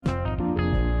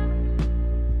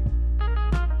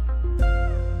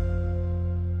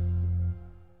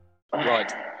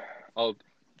Right.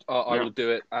 I will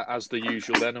do it as the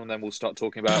usual then, and then we'll start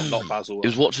talking about not It Baselworld.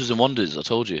 was Watches and Wonders. I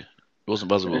told you, it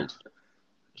wasn't Baselworld.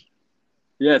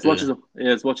 Yeah, it's Watches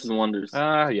and Wonders.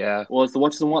 Yeah. Well, it's the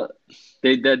Watches and Wonders.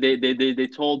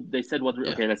 They said what.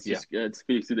 Yeah. Okay, let's just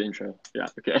speak through the intro. Yeah.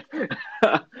 Okay.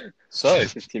 So,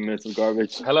 15 minutes of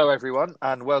garbage. hello everyone,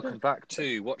 and welcome back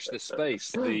to Watch This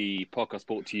Space, the podcast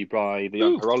brought to you by the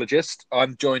Young Horologist.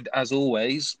 I'm joined, as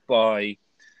always, by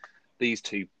these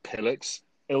two pillocks,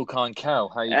 Ilkay and Cal.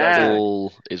 How you guys doing?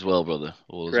 All is well, brother.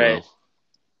 All is Great. well.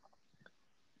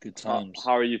 Good times.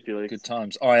 How are you, Felix? Good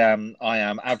times. I am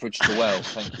average to well.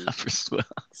 Thank you.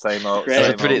 Same old. Great.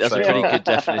 Same That's a old, pretty same good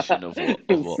definition of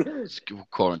what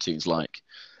quarantine's like.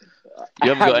 You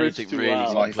haven't got Average anything to really well.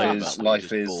 to complain about.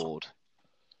 Life You're is- just bored.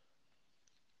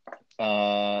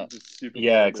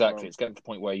 Yeah, exactly. It's getting to the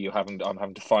point where I'm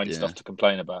having to find stuff to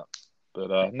complain about.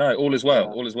 But no, all is well.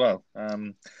 Yeah. All is well.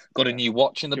 Got a new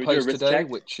watch in the Can we do a post wrist today, check?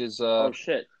 which is Oh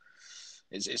shit!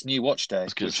 it's new watch day,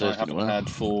 That's good. which So I it's been a haven't while. had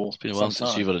for It's been a some while since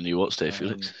time. you've had a new watch day,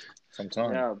 Felix. Some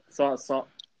time. Yeah, saw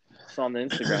on the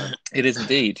Instagram. It is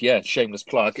indeed. Yeah, shameless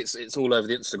plug. It's all over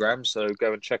the Instagram, so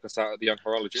go and check us out at the Young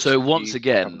Horologist. So if once you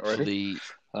again, haven't for already.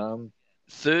 the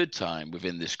third time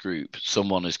within this group,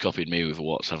 someone has copied me with a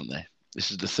watch, haven't they?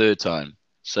 This is the third time.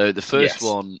 So the first Yes,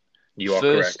 one, you are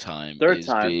first correct. time Third is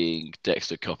time. being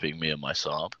Dexter copying me on my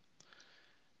Saab.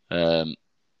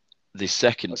 The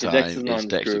second Okay, time Dexter's not is in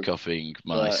this Dexter group. copying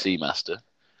my Right. Seamaster.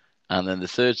 And then the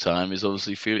third time is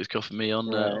obviously Felix copying me on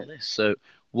Right. this. So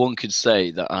one could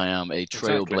say that I am a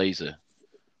Exactly. trailblazer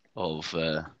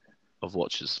of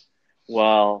watches.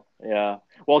 Well, yeah.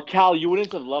 Well, Cal, you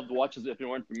wouldn't have loved watches if it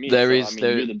weren't for me. There so, is I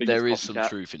mean, you're the biggest there is some copycat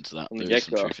truth into that. from the There is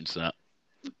some get-go. truth into that.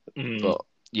 Mm. But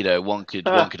one could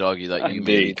argue that you Indeed.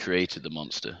 maybe created the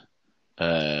monster,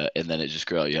 and then it just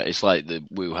grew out. Yeah, it's like the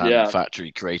Wuhan Yeah.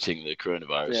 factory creating the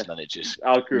coronavirus, Yeah. and then it just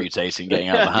Outgrew. mutating, getting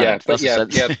out of hand. Yeah, but That's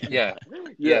essentially- yeah.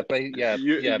 You're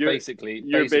Basically,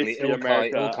 you're basically Ilkay,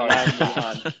 America, and I'm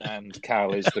Wuhan. and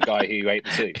Cal is the guy who ate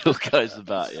the soup. Ilkay's the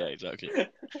bat. Yeah, exactly.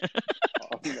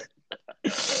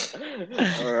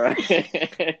 All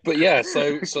right. But yeah,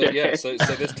 so this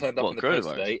turned up What, in the post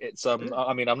coronavirus? today. It's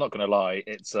I mean, I'm not going to lie.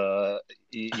 It's a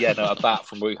bat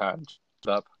from Wuhan.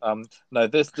 Up. No,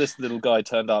 this little guy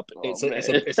turned up. Oh, It's man.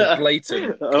 a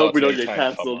blatant. I hope we don't Cartier get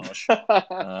tank cancelled.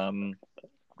 homage.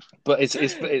 But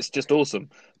it's just awesome.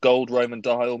 Gold Roman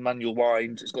dial, manual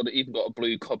wind. It's even got a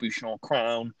blue cabochon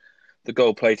crown. The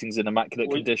gold plating's in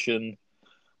immaculate condition.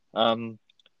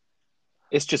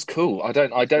 It's just cool. I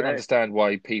don't Great. understand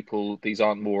why these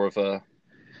aren't more of a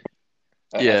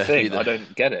thing. either. I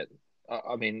don't get it.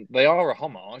 I mean, they are a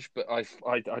homage, but I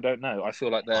don't know. I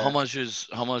feel like they're Homages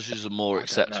are more I don't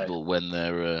acceptable when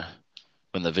they're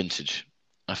vintage.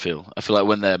 I feel like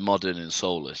when they're modern and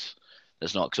soulless,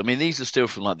 there's not. Because I mean, these are still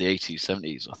from like the 80s,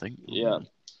 70s, I think. Yeah.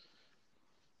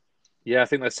 Yeah, I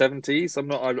think they're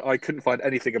 70s. I couldn't find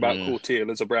anything about Yeah.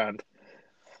 Cartier as a brand.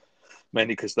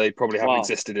 Mainly because they probably haven't Wow.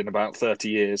 existed in about 30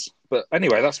 years. But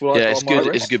anyway, that's what Yeah, I've it's got on my good.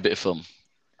 wrist. It's a good bit of fun.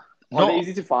 Are they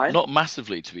easy to find? Not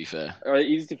massively, to be fair. Are they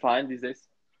easy to find these days?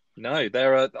 No,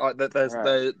 there are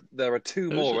Right. there are two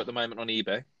Those more are- at the moment on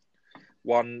eBay.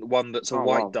 One that's a Oh,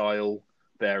 white wow. dial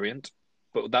variant,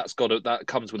 but that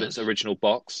comes with its original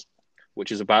box,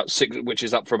 which is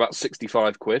up for about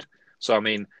 65 quid. So I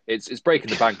mean, it's breaking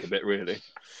the bank a bit really.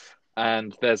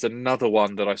 And there's another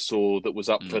one that I saw that was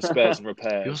up for spares and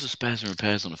repairs. Yours are spares and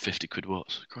repairs on a 50 quid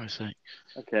watch. For Christ's sake.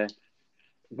 Okay.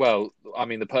 Well, I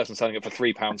mean, the person selling it for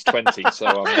 £3.20, so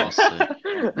I'm not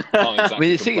exactly I mean,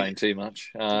 the thing- complaining too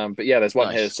much. But yeah, there's one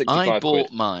Nice. here, 65 I bought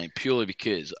quid. mine purely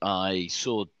because I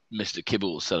saw Mr.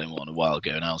 Kibble selling one a while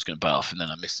ago, and I was going to buy off, and then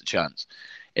I missed the chance.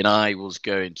 And I was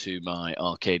going to my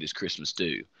Arcadis Christmas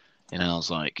do, and I was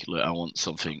like, look, I want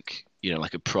something,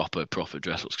 like a proper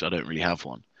dress watch, because I don't really have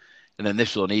one. And then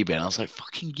this was on eBay, and I was like,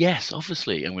 fucking yes,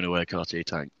 obviously, I'm going to wear a Cartier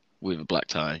tank with a black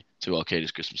tie to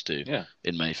Arcadis Christmas do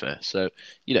in Mayfair. So,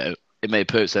 it made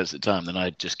perfect sense at the time. Then I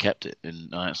just kept it,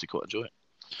 and I actually quite enjoy it.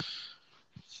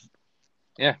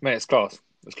 Yeah, mate, it's class.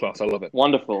 It's class. I love it.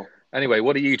 Wonderful. Anyway,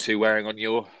 what are you two wearing on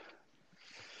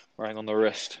the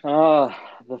wrist? The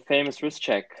famous wrist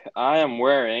check. I am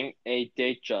wearing a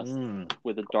Datejust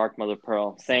with a dark mother of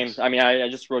pearl. Same. I mean, I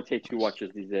just rotate two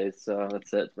watches these days, so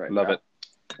that's it right Love now. it.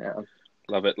 Yeah.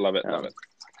 Love it. Love it. Yeah. Love it.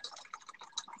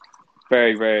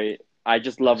 Very, very. I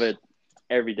just love it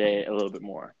every day a little bit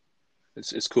more.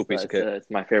 It's a cool piece of kit.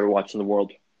 It's my favorite watch in the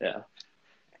world. Yeah.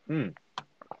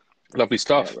 Lovely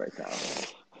stuff. Yeah, right now.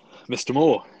 Mr.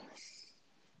 Moore.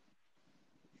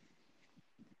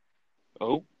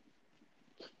 Oh,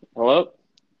 Hello?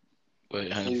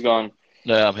 Wait, hang on. He's gone.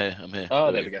 No, I'm here.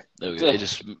 Oh, there we go. There we go. It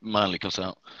just mildly cut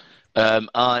out.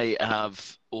 I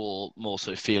have, or more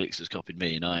so, Felix has copied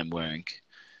me, and I am wearing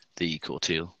the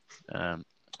Corteil.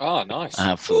 Nice. I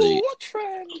have for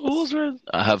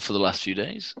I have for the last few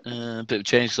days. A bit of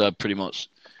change, so I pretty much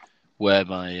wear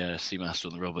my Seamaster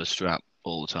on the rubber strap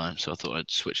all the time. So I thought I'd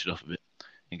switch it up a bit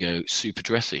and go super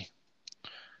dressy.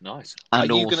 Nice. And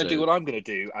Are you also, going to do what I'm going to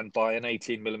do and buy an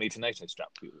 18mm NATO strap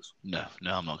for yours? No,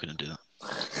 I'm not going to do that.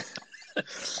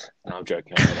 No, I'm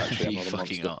joking. I'm not actually.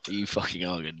 You fucking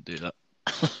are going to do that.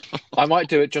 I might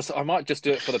do it. I might just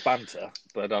do it for the banter,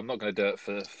 but I'm not going to do it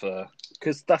for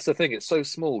because that's the thing. It's so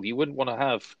small. You wouldn't want to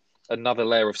have another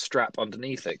layer of strap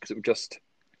underneath it because it would just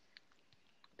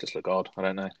look odd. I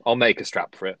don't know. I'll make a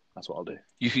strap for it. That's what I'll do.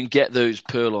 You can get those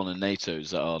Purlon and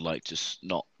NATOs that are like just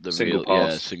not the Single real,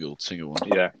 pass. single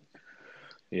one.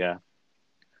 Yeah.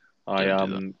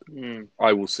 Don't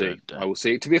I will see. Don't. I will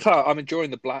see. To be fair, I'm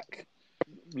enjoying the black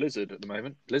lizard at the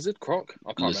moment. Lizard, croc?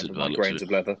 I can't Lizard, remember. My grains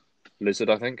of leather. Lizard,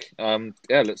 I think.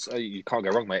 Let's. You can't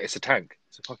go wrong, mate. It's a tank.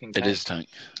 It's a fucking tank. It is a tank.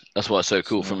 That's why it's so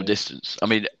cool from a distance. I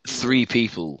mean, 3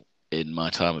 people in my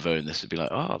time of owning this would be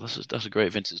like, "Oh, that's a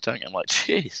great vintage tank." I'm like,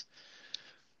 "Jeez."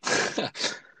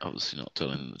 Obviously not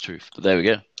telling them the truth, but there we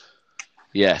go.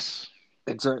 Yes.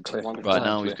 Exactly. Right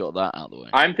now we've got that out of the way.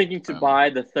 I'm thinking to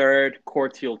buy the 3rd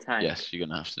Corteil tank. Yes, you're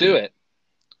gonna have to do it.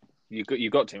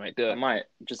 You got to, mate. Do it. I might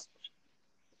just.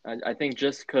 I think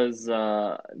just because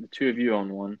the 2 of you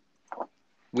own one.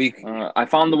 I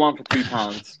found the one for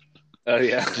 £3. Oh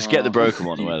yeah. Just get the broken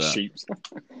one. Wear that. Sheeps.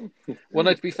 Well,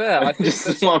 no. To be fair, I think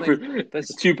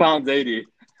there's £2.80.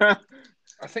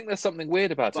 I think there's something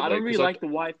weird about it. I don't really like the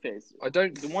white face. I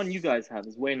don't. The one you guys have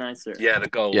is way nicer. Yeah, the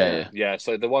gold. Yeah.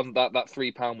 So the one that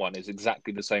 £3 one is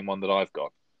exactly the same one that I've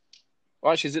got.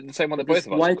 Well, actually, is it the same one that both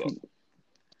of us have got?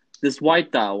 This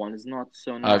white dial one is not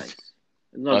so nice. It's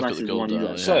not as nice as the one you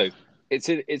guys. So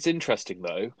it's interesting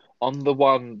though. On the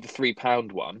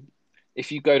 £3 one,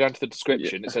 if you go down to the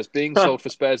description, it says being sold for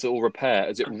spares or repair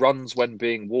as it runs when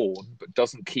being worn, but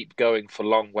doesn't keep going for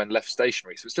long when left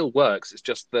stationary. So it still works. It's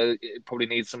just that it probably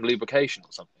needs some lubrication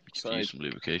or something. Use some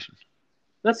lubrication.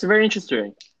 That's very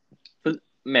interesting. But,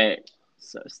 mate,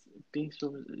 being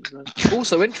sold.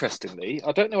 Also, interestingly,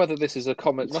 I don't know whether this is a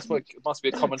common. Must be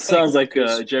a common. Sounds like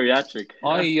a geriatric.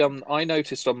 I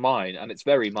noticed on mine, and it's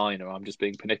very minor. I'm just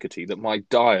being pernickety that my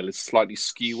dial is slightly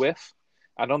skew width.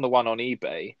 And on the one on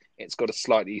eBay, it's got a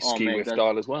slightly skew width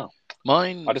dial as well.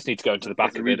 Mine. I just need to go into the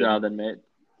back of it. Then, mate.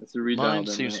 That's a redial. Mine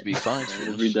seems to be fine.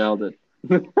 They redialed it.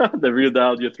 They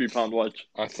redialed your £3 watch.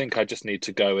 I think I just need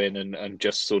to go in and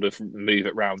just sort of move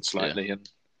it round slightly,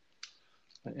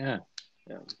 yeah.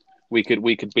 We could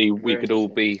all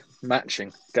be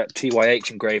matching. Get TYH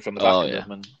engraved on the back of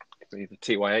them, and be the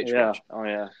TYH. Yeah. watch. Oh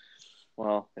yeah.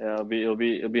 Well, yeah. It'll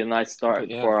be a nice start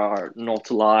for our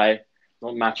Nautilus.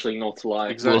 Not matching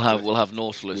Nautilus. Exactly. We'll have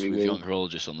Nautilus with young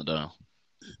horologist on the dial.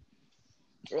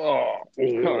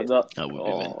 That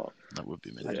would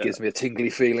be mint. That gives me a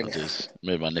tingly feeling. That does.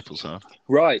 Made my nipples hard.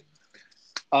 Right.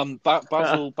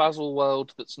 Basil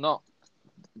World. That's not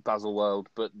Basil World,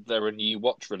 but there are new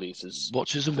watch releases.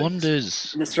 Watches and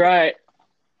Wonders. That's right.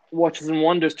 Watches and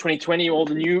Wonders 2020. All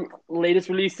the new latest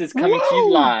releases coming to you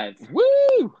live.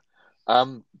 Woo!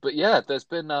 But yeah, there's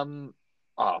been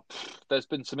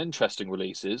some interesting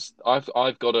releases. I've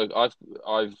got a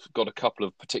couple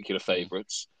of particular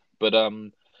favourites, but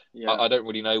I don't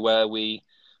really know where we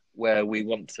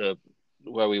want to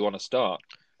start.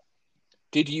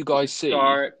 Did you guys see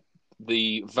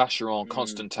the Vacheron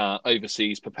Constantin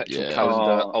Overseas Perpetual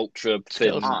Calendar Ultra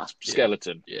Thin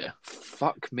Skeleton? Yeah.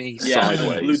 Fuck me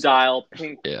sideways. Blue dial,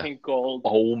 pink gold.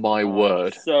 Oh my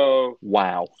word! So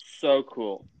wow, so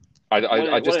cool.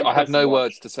 I have no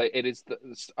words to say. It is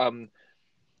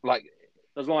like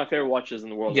that's one of my favorite watches in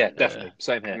the world. Yeah, definitely.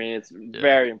 Same here. I mean, it's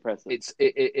very impressive.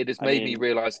 It has made me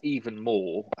realise even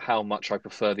more how much I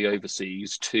prefer the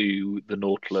Overseas to the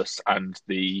Nautilus and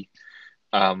the.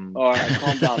 All right,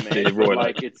 calm down, man.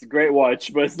 It's a great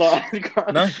watch, but it's not.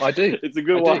 No, I do. It's a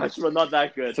good watch, but not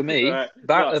that good. For me, and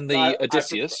the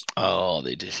Odysseus. The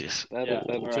Odysseus.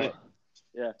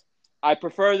 Yeah. I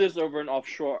prefer this over an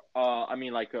offshore.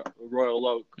 Like a Royal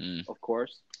Oak, of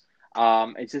course.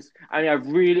 It's just. I've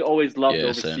really always loved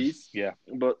Overseas. Same. Yeah.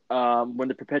 But when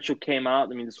the Perpetual came out,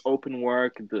 this open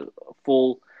work, the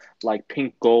full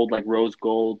pink gold, rose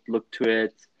gold look to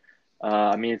it.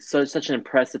 It's such an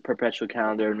impressive Perpetual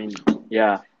calendar.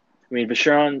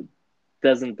 Vacheron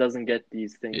doesn't get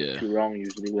these things too wrong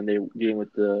usually when they're dealing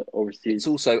with the Overseas. It's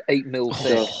also 8 mil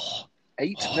thick.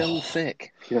 8 mil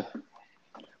thick. Yeah.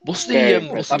 What's the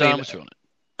diameter on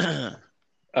it?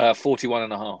 41.5.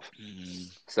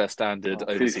 Mm. It's their standard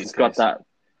Felix overseas just got case. that.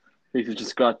 Felix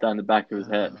just got that in the back of his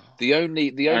head. The only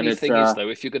And it's thing is though,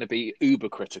 if you're going to be uber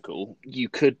critical, you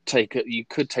could take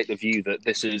the view that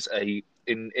this is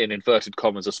in inverted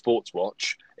commas a sports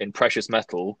watch in precious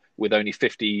metal with only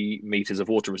 50 meters of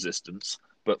water resistance.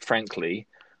 But frankly,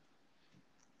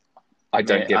 I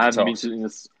don't give a toss.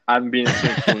 I haven't been in a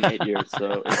swimming pool in 8 years,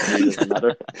 so it really doesn't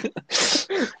matter.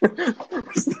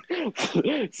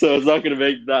 So it's not going to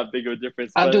make that big of a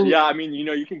difference. But yeah, I mean,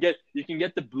 you can get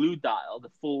the blue dial, the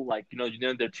full there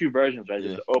are two versions, right? Yeah.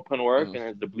 There's the open work and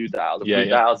there's the blue dial. The Yeah,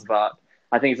 blue dial is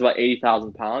I think it's about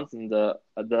 80,000 pounds, and the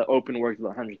open work is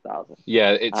about 100,000.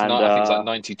 Yeah, I think it's like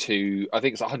 92. I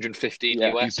think it's 115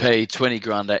 US. You pay 20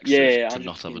 grand extra to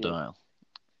not have a dial.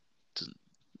 Doesn't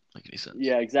make any sense.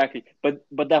 Yeah, exactly. But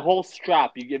that whole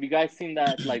strap, have you guys seen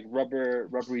that like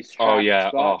rubbery strap? Oh yeah.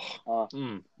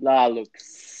 That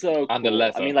looks so cool. And the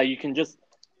leather. I mean, like you can just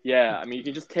you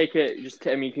can just take it.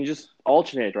 You can just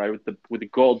alternate, right, with the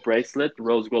gold bracelet, the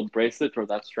rose gold bracelet, or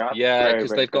that strap. Yeah,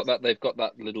 because they've got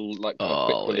that little like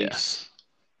quick release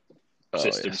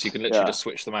system, yes. so you can literally just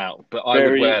switch them out. But I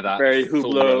Very, would wear that very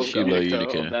full Hublot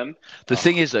Unico. The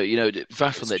thing is, though,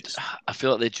 Vacheron, I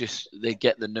feel like they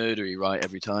get the nerdery right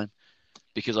every time,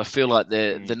 because I feel like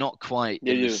they're not quite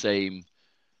in the same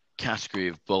category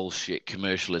of bullshit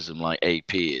commercialism like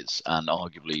AP is, and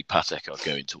arguably Patek are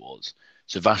going towards.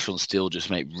 So Vacheron still just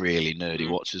make really nerdy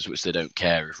watches, which they don't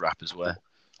care if rappers wear.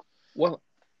 Well,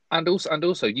 and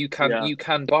also you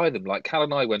can buy them. Like Cal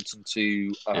and I went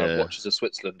into Watches of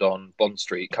Switzerland on Bond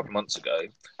Street a couple of months ago,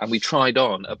 and we tried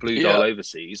on a blue dial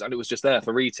overseas, and it was just there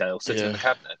for retail, sitting in the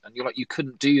cabinet. And you're like, you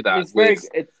couldn't do that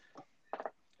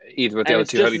either of the other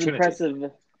two Holy Trinity.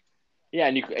 Impressive. Yeah,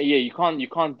 and you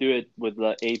can't do it with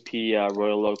the AP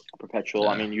Royal Oak Perpetual.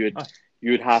 I mean, you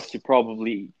would have to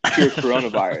probably cure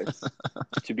coronavirus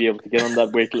to be able to get on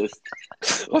that wait list.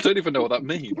 I don't even know what that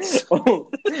means.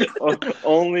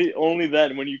 Only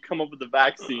then, when you come up with the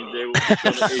vaccine, they will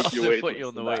put you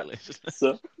on the wait list.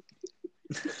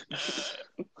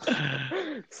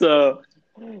 So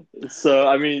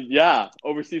I mean,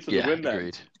 overseas for the win then.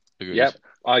 Agreed. Yep,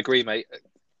 I agree, mate.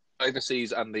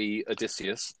 Overseas and the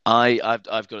Odysseus. I've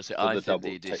got to say, I think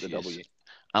the take the Odysseus. W.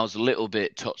 I was a little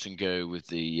bit touch and go with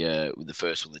the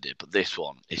first one they did, but this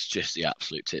one is just the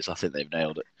absolute tits. I think they've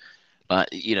nailed it. Like,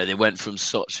 they went from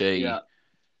such a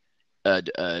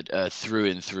through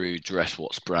and through dress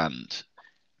watch brand,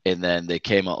 and then they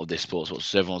came out with this sports watch.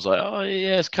 So everyone's like, oh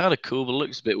yeah, it's kind of cool, but it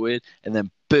looks a bit weird. And then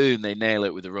boom, they nail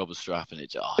it with a rubber strap, and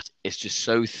it's just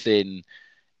so thin.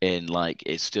 In like,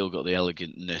 it's still got the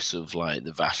elegantness of like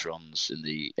the Vacherons and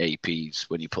the APs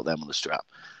when you put them on the strap.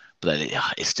 But then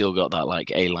it's still got that like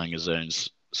A. Lange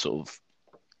zones sort of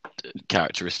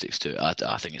characteristics to it.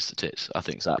 I think it's the tits. I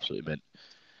think it's absolutely mint.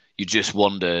 You just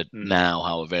wonder now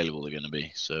how available they're going to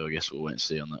be. So I guess we'll wait and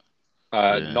see on that.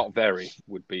 Not very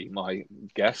would be my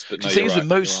guess. But no, the thing is,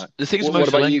 the thing is,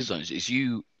 most Lange zones is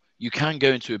you can go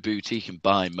into a boutique and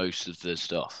buy most of the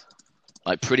stuff.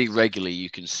 Like pretty regularly,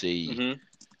 you can see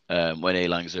when A.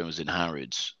 Lange zone was in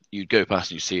Harrods, you'd go past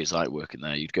and you see his artwork in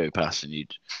there. You'd go past and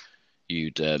you'd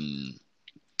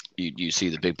see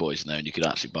the big boys in there, and you could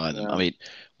actually buy them. I mean,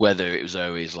 whether it was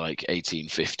always like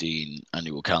 1815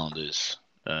 annual calendars,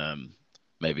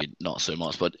 maybe not so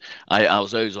much. But I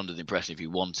was always under the impression if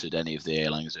you wanted any of the A.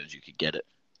 Lange zones, you could get it.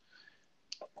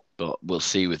 But we'll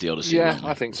see with the Odyssey. Yeah,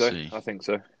 I think so. I think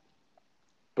so.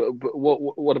 But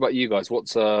what about you guys?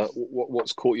 What's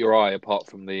caught your eye apart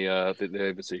from the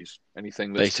overseas?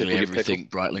 Anything that's basically everything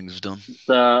Breitling's done.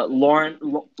 The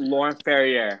Laurent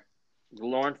Ferrier. The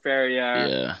Laurent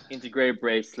Ferrier integrated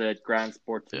bracelet, Grand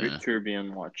Sport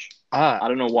Tourbillon watch. I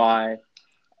don't know why.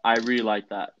 I really like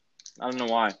that. I don't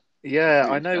know why. Yeah,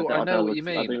 I know what you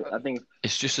mean. I think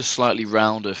it's just a slightly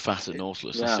rounder, fatter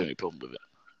Nautilus. That's the only problem with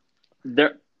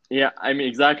it. I mean,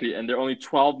 exactly. And they're only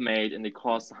 12 made, and they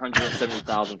cost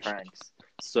 170,000 francs.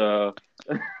 So,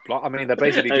 I mean, they're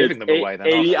basically giving them away.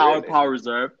 80-hour power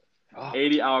reserve.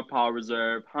 80-hour power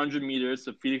reserve, 100 meters,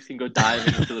 so Felix can go dive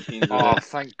in the Philippines.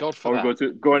 Thank God for that. Or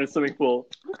go in a swimming pool.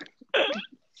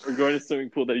 Or go in a swimming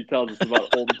pool that he tells us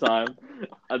about all the time.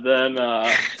 And then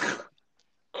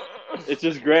it's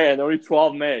just great. And only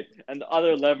 12 made. And the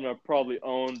other 11 are probably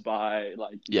owned by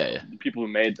the people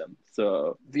who made them.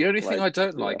 So the only thing I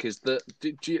don't like is that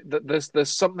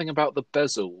there's something about the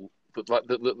bezel, but like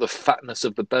the fatness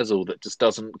of the bezel that just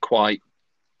doesn't quite.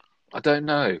 I don't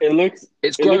know. It looks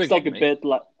like a bit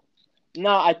like.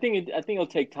 No, I think it'll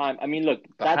take time. I mean, look,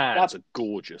 the hands are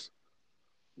gorgeous.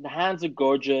 The hands are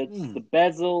gorgeous. The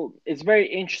bezel is very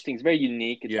interesting. It's very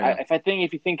unique.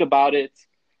 If you think about it,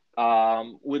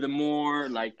 with a more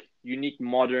like unique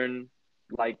modern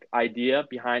like idea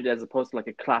behind it as opposed to like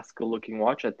a classical looking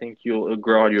watch. I think it'll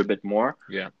grow on you a bit more.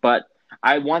 Yeah. But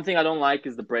one thing I don't like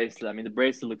is the bracelet. I mean, the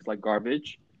bracelet looks like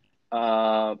garbage.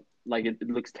 Like it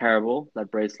looks terrible,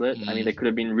 that bracelet. I mean, they could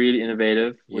have been really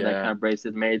innovative with that Yeah. kind of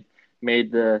bracelet.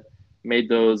 Made the made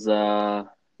those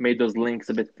made those links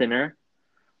a bit thinner.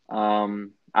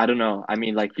 I don't know. I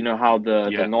mean, like, you know how the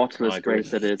Yeah, Nautilus I agree.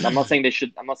 bracelet is. I'm not saying they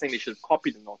should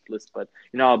copy the Nautilus, but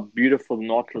you know how beautiful the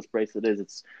Nautilus bracelet is.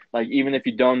 It's like, even if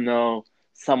you don't know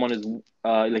someone is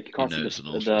like, you can't see knows the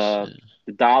the Nautilus, yeah.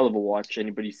 the dial of a watch,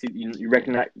 but you see, you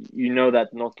recognize, you know,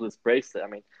 that Nautilus bracelet. I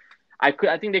mean, I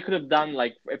think they could have done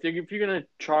like, if you're gonna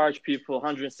charge people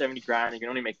 170 grand, you can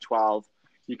only make 12.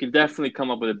 You can definitely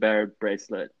come up with a better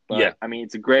bracelet. But Yeah. I mean,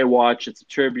 it's a great watch. It's a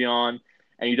Tourbillon,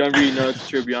 and you don't really know it's a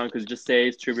Tourbillon because it just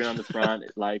says Tourbillon on the front.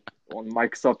 Like on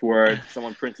Microsoft Word,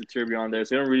 someone printed Tourbillon there,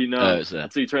 so you don't really know it's there.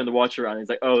 until you turn the watch around. And it's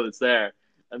like, oh, it's there,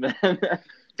 and then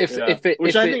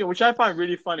which I find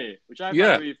really funny.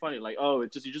 Like, oh,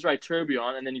 it's just, you just write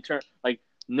Tourbillon, and then you turn, like,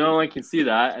 no one can see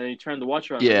that, and then you turn the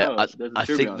watch around. Yeah, like, oh, there's a I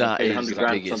think Tourbillon. that Paid is 100 the grand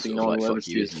for biggest something sort no of one like will ever fuck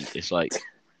you, see. isn't it? It's like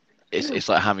it's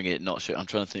like having it not show. I'm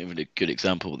trying to think of a good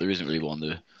example, but there isn't really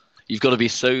one. You've got to be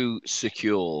so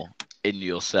secure in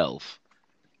yourself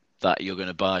that you're going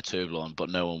to buy a Tourbillon, but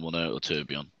no one will know it's a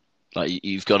Tourbillon. Like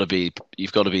you've got to be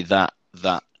that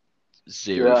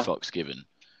zero fucks given.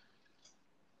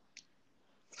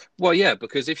 Well, yeah,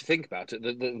 because if you think about it,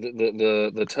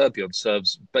 the Tourbillon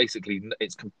serves basically,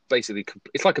 it's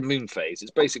like a moon phase.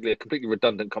 It's basically a completely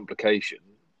redundant complication.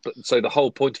 But so the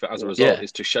whole point of it, as a result,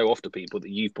 is to show off to people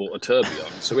that you've bought a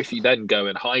Tourbillon. So if you then go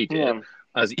and hide it,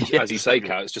 as you say,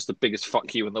 Cal, it's just the biggest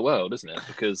fuck you in the world, isn't it?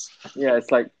 Because it's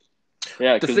like,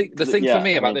 yeah. The thing for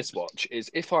me about this watch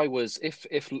is, if I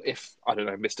don't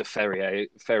know, Mr.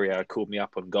 Ferrier called me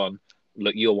up and gone,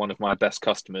 look, you're one of my best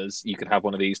customers, you can have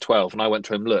one of these 12. And I went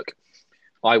to him, look,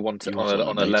 I want it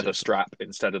on a leather strap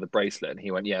instead of the bracelet. And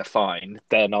he went, yeah, fine.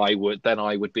 Then I would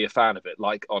be a fan of it,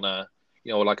 like on a,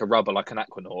 you know, like a rubber, like an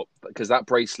Aquanaut, because that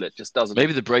bracelet just doesn't.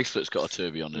 Maybe the bracelet's got a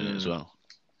Tourbillon in it as well.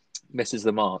 Misses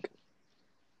the mark.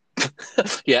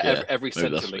 Every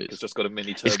Centrelink has just got a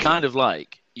mini Tourbillon. It's kind of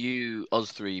like you,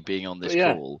 us three, being on this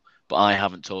call, but I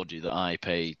haven't told you that I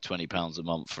pay £20 a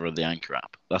month for the Anchor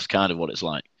app. That's kind of what it's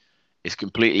like. It's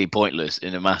completely pointless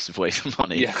in a massive waste of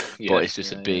money, but it's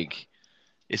just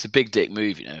it's a big dick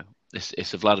move, you know.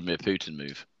 It's a Vladimir Putin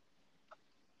move.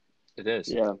 It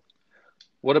is. Yeah.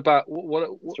 What about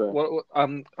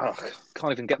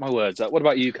can't even get my words out. What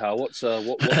about you, Carl? What's as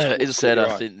I said,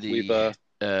 I think the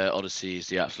Odyssey is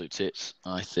the absolute tits.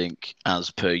 I think,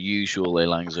 as per usual, A.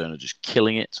 Langzone are just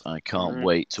killing it. I can't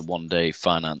wait to one day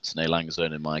finance an A.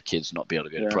 Langzone and my kids not be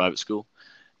able to go to private school.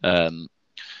 But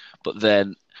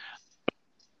then.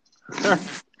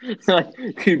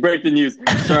 You break the news.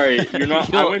 Sorry, you're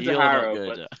not. I went to Harrow,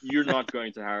 but you're not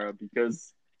going to Harrow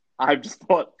because I've just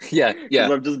bought. Because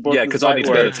I need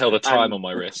to be able to tell the time on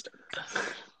my wrist.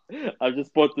 I've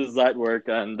just bought the Zeitwerk,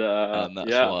 and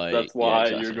that's why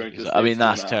exactly. You're going to. I mean,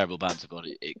 that's terrible banter, but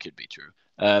it could be true.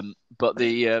 But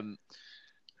the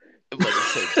I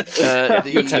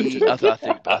think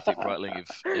Breitling.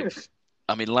 If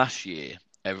I mean, last year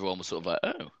everyone was sort of like,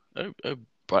 oh.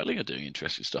 Breitling are doing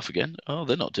interesting stuff again. Oh,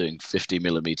 they're not doing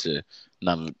 50mm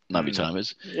Navi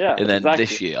timers. Yeah, and then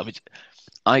this year, I mean,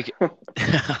 I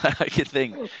can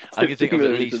think of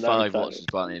at least 5 watches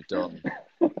Breitling have done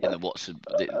in the watch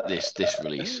this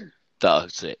release.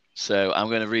 That's it. So I'm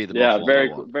going to read them. Yeah,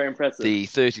 very impressive. The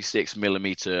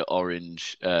 36mm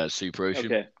orange Super Ocean.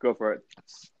 Okay, go for it.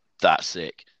 That's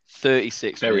sick.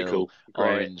 36 very cool.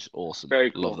 Orange, awesome. Very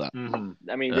cool. Love that. Mm-hmm.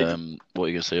 I mean, what are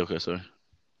you going to say? Okay, sorry.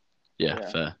 Yeah,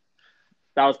 fair.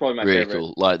 That was probably my favorite. Really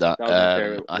cool, like that.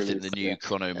 That I think the new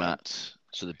Chronomat,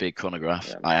 so the big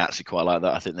chronograph, I actually quite like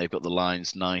that. I think they've got the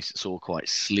lines nice. It's all quite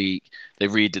sleek. They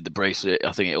redid the bracelet.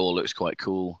 I think it all looks quite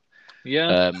cool.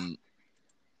 Yeah.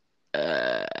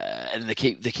 And they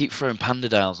keep throwing panda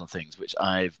dials on things, which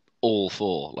I've all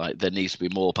for. Like, there needs to be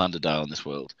more panda dial in this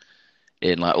world.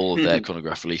 In like all of their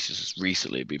chronograph releases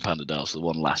recently have been panda dials. So the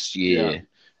one last year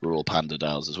were all panda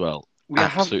dials as well.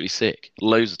 Absolutely sick.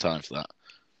 Loads of time for that.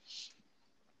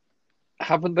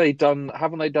 Haven't they done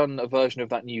a version of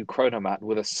that new Chronomat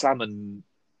with a salmon?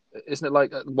 Isn't it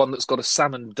like one that's got a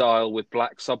salmon dial with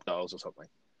black subdials or something?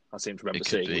 I seem to remember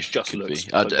seeing, which just looks.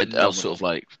 I'll sort of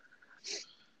like.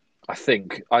 I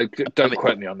think don't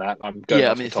quote me on that. I'm going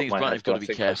I mean, the thing is, Brighton's got to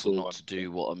be careful not to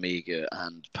do what Amiga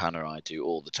and Panerai do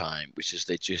all the time, which is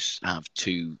they just have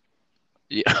two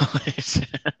Yeah.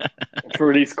 to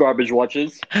release garbage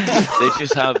watches. They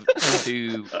just have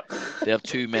too. They have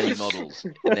too many models,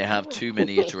 and they have too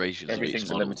many iterations of each Everything's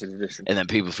a model, limited edition. and then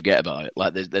people forget about it.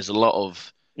 Like there's a lot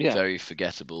of Yeah. very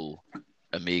forgettable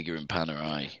Amiga and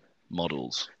Panerai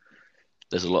models.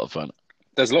 There's a lot of fun.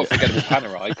 There's a lot of forgettable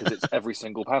Panerai because it's every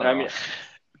single Panerai. I mean,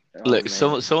 Look, man.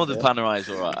 some of the Panerais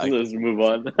are alright. Let's move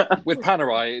on. With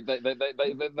Panerai, they Look,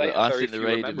 have I very think the few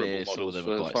Raider memorable Mir, some of models them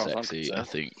for are as quite far as I'm sexy. I concerned.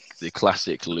 think the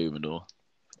classic Luminor.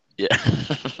 Yeah.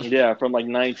 Yeah, from like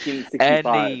 1965.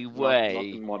 Anyway. Not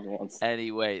the modern ones.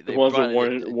 Anyway, The ones that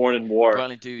worn in war.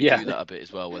 Brightling do Yeah. that a bit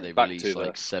as well, where they Back release to the-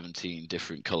 like 17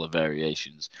 different color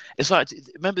variations. It's like,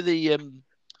 remember the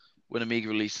when Amiga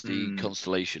released the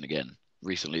Constellation again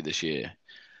recently this year?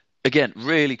 Again,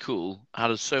 really cool.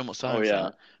 Had so much time Oh, for yeah.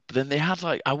 that. But then they had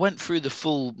like, I went through the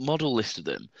full model list of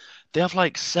them. They have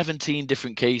like 17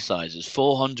 different case sizes,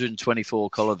 424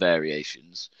 color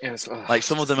variations. Yes, Like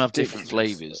some of them have different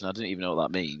ridiculous. flavors, and I didn't even know what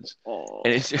that means. Oh.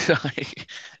 And it's just like,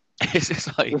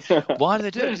 why do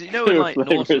they do it? 'Cause you know, in like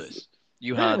Flavors. Nautilus,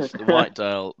 you had the white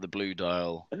dial, the blue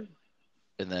dial,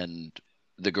 and then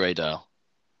the grey dial,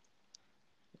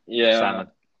 Yeah. Salmon.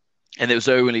 and there was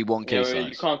only one You know, case you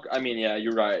size. can't. I mean, yeah,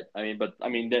 you're right. I mean, but I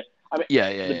mean, the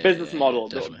business Yeah, model,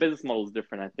 the definitely. business model is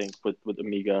different. I think with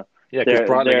Amiga. Yeah, because They're-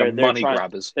 Breitling they're- are they're money trying-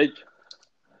 grabbers.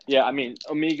 Yeah, I mean,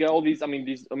 Amiga, all these, I mean,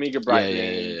 these Amiga,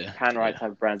 Breitling, Yeah. Panerai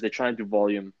type brands, they're trying to do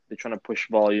volume. They're trying to push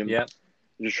volume. Yeah,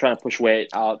 They're just trying to push weight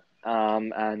out.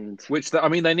 And which I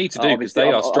mean they need to do because Obviously, they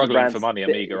are other struggling brands, for money.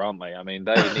 they- Amiga, aren't they? I mean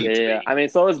they need to yeah, be. I mean,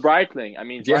 so is Breitling. I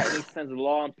mean, Yeah. Breitling spends a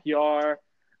lot on PR.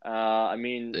 I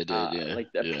mean, They did, yeah,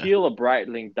 like the yeah. appeal of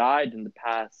Breitling died in the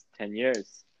past 10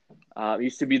 years. It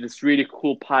used to be this really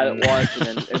cool pilot watch, and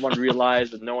then everyone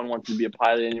realized that no one wants to be a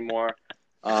pilot anymore.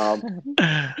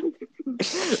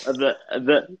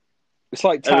 It's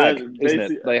like and Tag, then isn't it?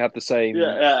 basic- They have the same.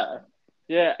 Yeah.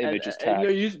 Image is And,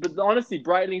 Tag. you know, but honestly,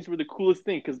 Breitlings were the coolest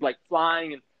thing because like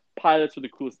flying and pilots were the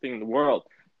coolest thing in the world.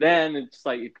 Then it's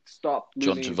like it stopped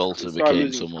John losing. Travolta it started became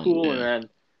losing someone, cool, yeah. and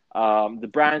then the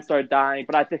brand started dying.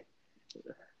 But I think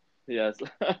yes,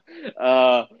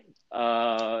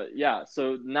 yeah.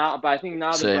 So now, but I think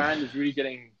now the Same. brand is really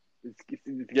getting.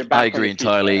 To get back I on agree their feet,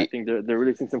 entirely. right? I think they're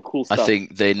releasing some cool I stuff.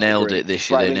 think they nailed agree. it this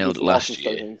year. They Breitling nailed did it some last awesome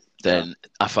stuff, year. things. Then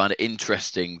I find it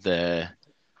interesting their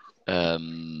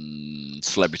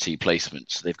celebrity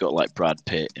placements. They've got like Brad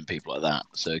Pitt and people like that.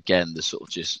 So again, they're sort of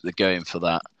just they're going for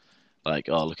that. Like,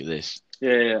 oh, look at this.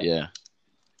 Yeah.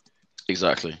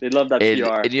 Exactly. They love that And-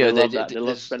 PR. and, yeah, they they- love that. they- They love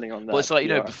there's- spending on that. Well, it's like, you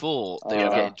know, PR. before they were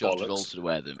getting John bollocks. Travolta to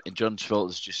wear them, and John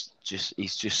Travolta's just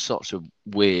he's just such a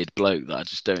weird bloke that I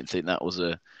just don't think that was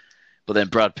a. But then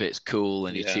Brad Pitt's cool,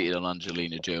 and he Yeah. cheated on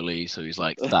Angelina Jolie, so he's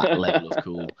like that level of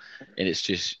cool, and it's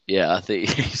just I think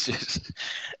he's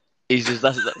just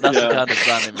that's Yeah. the kind of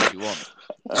brand image you want.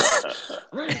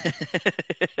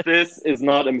 This is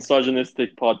not a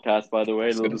misogynistic podcast, by the way. I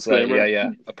was Little going to say, disclaimer. yeah.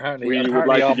 Apparently, We would apparently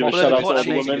like to our give a model shout out is to all the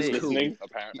cheating women is cool, listening.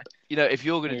 apparently. You know, if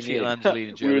you're going to Who cheat on knew? Angelina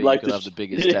We Jolie, would like you could to have the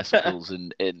biggest yeah. testicles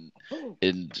and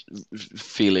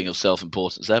feeling of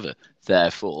self-importance ever.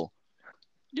 Therefore,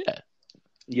 yeah.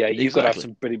 Yeah, you've got to have Exactly.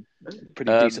 some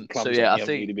pretty decent so plums yeah, on I you, haven't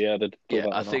think- you, to be able to pull Yeah,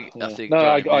 that I one think off. I think No,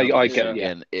 I Brightling get it.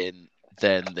 again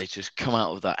then they just come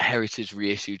out with that heritage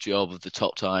reissue job of the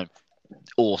top time.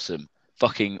 Awesome.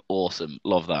 Fucking awesome.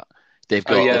 Love that. They've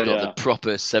got yeah, they've got yeah. the proper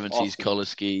 70s Awesome. colour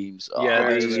schemes. Yeah,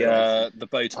 Oh, the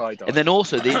bow tie dye. And then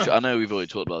also I know we've already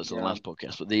talked about this on the Yeah. last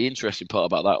podcast, but the interesting part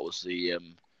about that was the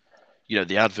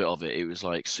the advert of it. It was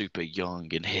like super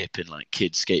young and hip and like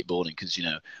kids skateboarding because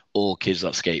all kids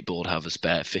that skateboard have a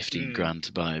spare 15 grand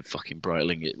to buy a fucking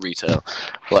Breitling at retail.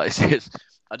 Like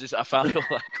I found all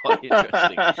that quite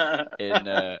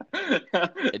interesting.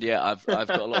 And yeah, I've got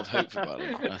a lot of hope for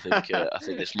Breitling. I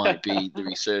think this might be the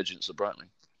resurgence of Breitling.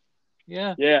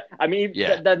 Yeah. Yeah, I mean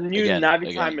Yeah. that new Again.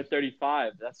 Navitimer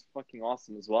 35. That's fucking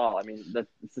awesome as well. I mean,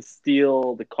 it's the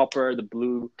steel, the copper, the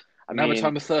blue. I mean,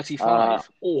 Navitimer 35.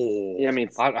 yeah, I mean,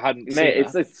 I hadn't seen mate,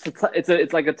 that.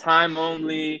 it's like a time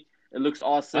only. It looks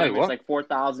awesome. Oh, what? It's like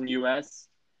 4,000 US.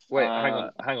 Wait,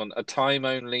 hang on. A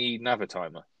time-only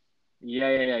Navitimer.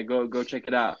 Yeah. Go check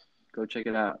it out. Go check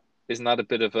it out. Isn't that a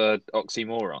bit of a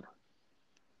oxymoron?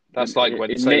 That's like when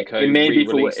It may Seiko be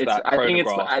for re-released it's, that I think it's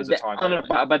chronograph as a time. I don't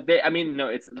know, but I mean, no,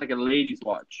 it's like a ladies'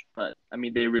 watch. But I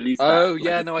mean, they released. Oh that,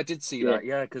 yeah, like, no, I did see yeah. that.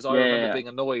 Yeah, because I Yeah, remember yeah. being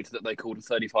annoyed that they called a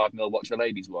 35mm watch a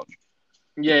ladies' watch.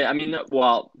 Yeah, I mean,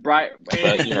 well, bright,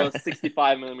 But, you know.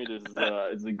 65 millimeters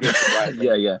is a good bright.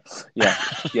 Yeah.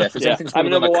 If it's Yeah. anything I mean, smaller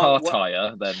than a number car one-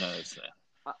 tire, then no, it's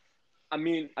I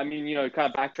mean, kind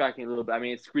of backtracking a little bit. I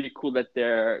mean, it's really cool that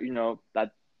they're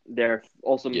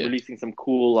also Yeah. releasing some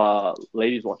cool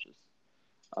ladies' watches.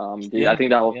 I think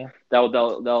that'll yeah.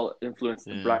 that'll influence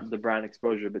Yeah. the brand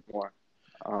exposure a bit more.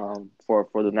 For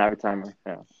the Navitimer.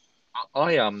 Yeah.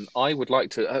 I would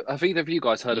like to. Have either of you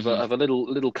guys heard of a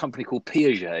little company called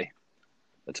Piaget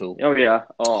at all? Oh yeah.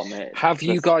 Oh man. Have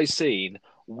you guys seen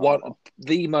what Oh.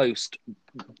 the most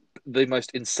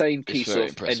insane It's piece very of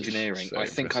impressive. engineering It's very I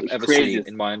think I've impressive. ever It's crazy. seen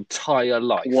in my entire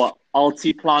life? What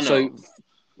Altiplano? So,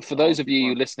 for those of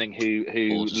you Altiplano. listeing who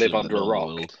Or just live living under a along the rock,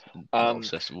 world, not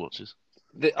obsessed with watches.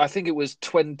 I think it was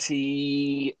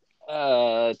 2018,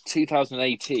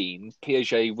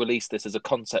 Piaget released this as a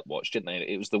concept watch, didn't they?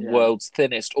 It was the world's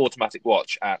thinnest automatic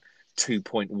watch at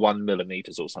 2.1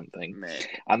 millimeters or something. Man.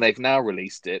 And they've now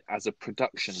released it as a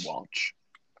production watch.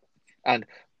 And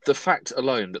the fact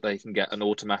alone that they can get an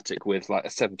automatic with like a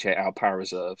 78-hour power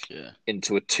reserve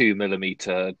into a 2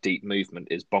 millimeter deep movement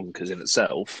is bonkers in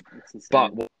itself.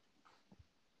 But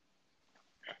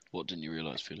what didn't you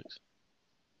realise, Felix?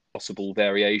 Possible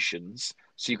variations,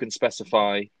 so you can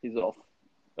specify. He's off.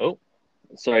 Oh,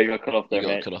 sorry, you got cut off there, you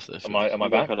got mate. cut off there. Am I you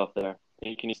back? Got cut off there.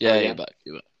 Can you Yeah, you're back.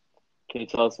 You're back. Can you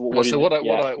tell us what? What did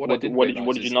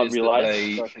you not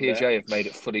realize? Piaget have made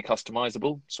it fully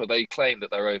customizable. So they claim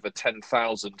that there are over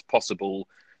 10,000 possible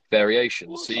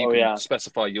variations. So you can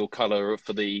specify your color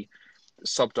for the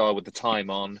subdial with the time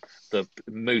on, the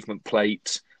movement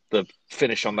plate, the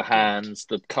finish on the hands,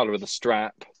 the color of the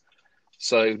strap.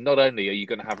 So not only are you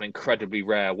going to have an incredibly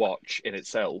rare watch in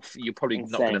itself, you're probably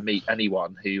not going to meet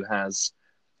anyone who has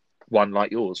one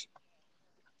like yours.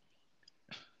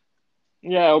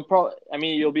 Yeah, it'll probably. I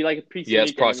mean, you'll be like a pre-sync. Yeah,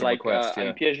 it's price on request.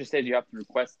 And Piaget said you have to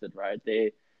request it, right?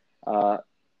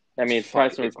 I mean, it's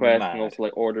price on request and also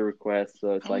like order request.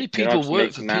 So it's How many like people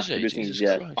work for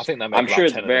Piaget? I think they make I'm sure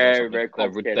it's 10 very, very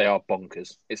complicated. They are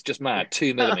bonkers. It's just mad.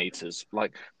 2 millimeters.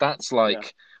 Like that's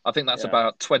like I think that's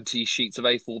about 20 sheets of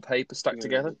A4 paper stuck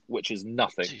together, which is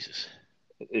nothing. Jesus.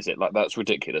 Is it like that's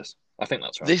ridiculous? I think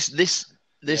that's right.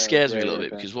 This scares me a little bit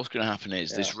because what's going to happen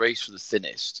is this race for the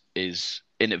thinnest is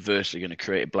inadvertently going to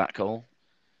create a black hole.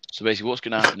 So basically, what's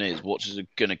going to happen is watches are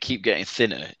going to keep getting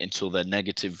thinner until they're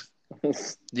negative.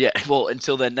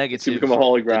 Until they're negative. Become a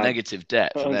hologram. Negative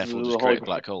depth, and therefore just create a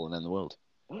black hole and end the world.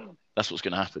 That's what's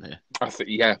going to happen here. I think,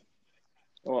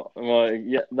 Well,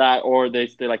 that or they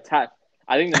like tap.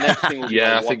 I think the next thing will be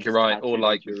I think you're right. Or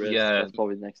like that's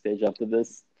probably the next stage after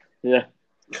this. Yeah.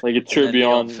 Like a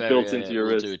tourbillon built into your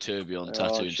wrist. Do a tourbillon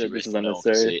tattoo into your wrist. Is No one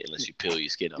can see it unless you peel your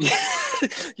skin off.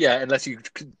 Unless you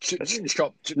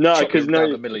chop down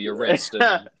the middle of your wrist,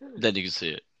 and then you can see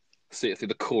it. See it through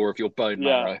the core of your bone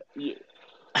marrow. You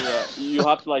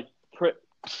have to like print.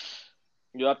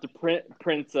 You have to print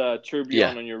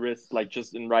tourbillon on your wrist, like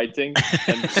just in writing,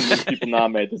 and convince people, nah,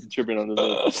 mate, there's a tourbillon on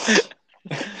the wrist.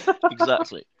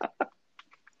 Exactly.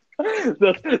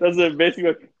 That's a basic.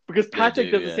 Because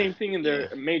Patek does the same thing in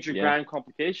their major grand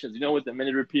complications. You know, with the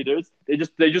minute repeaters, they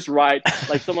just write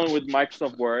like someone with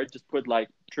Microsoft Word just put like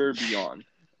tourbillon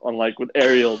on like with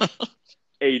Arial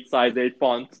size 8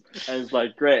 fonts, and it's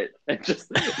like great. And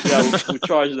just we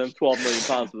charge them £12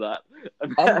 million for that.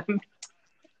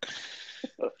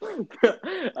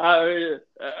 I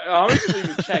honestly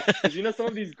even check because some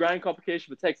of these grand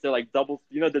complication Pateks, they're like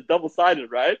they're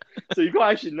double-sided, right? So you don't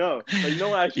actually know. Like no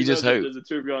one actually knows that there's a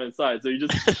tourbillon inside. So you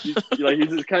just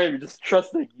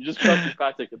trusting. You just trust the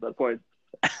Patek at that point.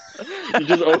 You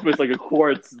just open it's like a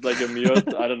quartz, like a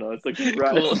mute. I don't know. It's like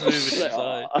quartz moving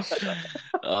inside.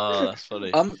 Oh, that's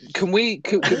funny. Can we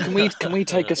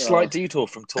take a slight detour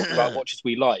from talking about watches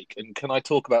we like, and can I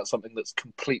talk about something that's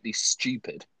completely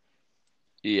stupid?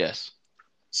 Yes.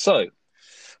 So,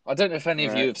 I don't know if any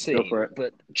of you have seen,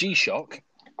 but G-Shock,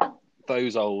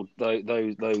 those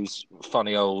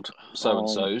funny old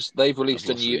so-and-sos, they've released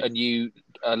a new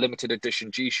limited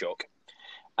edition G-Shock.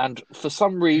 And for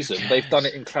some reason, they've done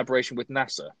it in collaboration with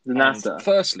NASA. NASA.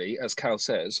 Firstly, as Cal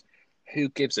says, who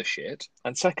gives a shit?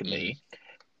 And secondly,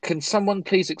 can someone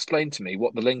please explain to me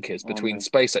what the link is between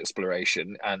space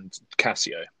exploration and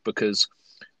Casio? Because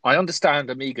I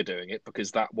understand Omega doing it because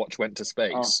that watch went to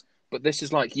space, but this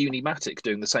is like Unimatic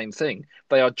doing the same thing.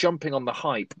 They are jumping on the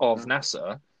hype of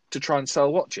NASA to try and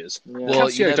sell watches. Yeah. Well,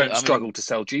 Casio don't struggle to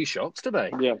sell G-Shocks, do they?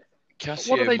 Yeah.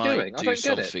 Casio what are they doing? I don't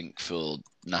get it. For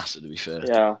NASA, to be fair.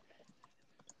 Yeah.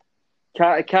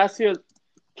 Casio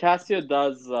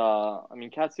does.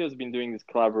 Casio's been doing these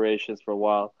collaborations for a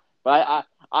while. But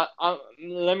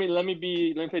let me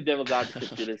play devil's advocate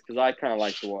for this because I kind of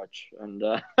like the watch, and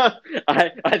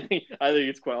I think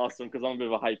it's quite awesome because I'm a bit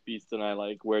of a hype beast and I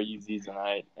like wear Yeezys and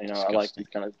I like these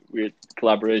kind of weird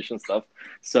collaboration stuff.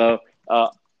 So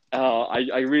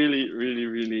I really, really,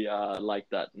 really like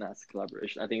that NASA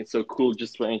collaboration. I think it's so cool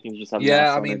just for anything to just have Yeah,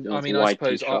 NASA on it and it's a I white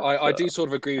suppose T-shirt. I do So, sort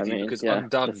of agree I with you mean, because yeah,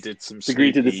 Undone just did some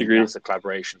agree to Snoopy disagree. NASA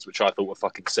collaborations, which I thought were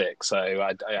fucking sick. So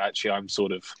I actually I'm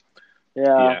sort of Yeah,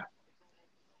 yeah.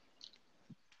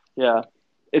 yeah.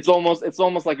 It's almost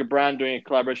like a brand doing a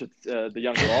collaboration with the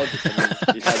Young Neurologists. I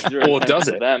mean, it has zero Or does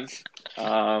intention of it? them.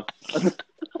 Uh,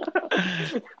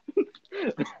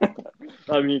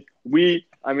 no,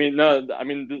 I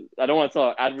don't want to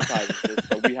tell advertisers this,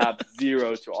 but we have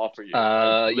zero to offer you.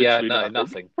 Like, Yeah, literally no,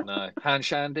 nothing. nothing. No. Hand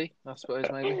Shandy, I suppose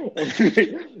maybe.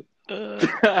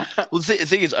 Well, the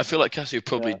thing is, I feel like Casio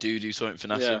probably Yeah. do something for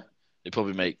NASA. Yeah. They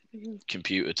probably make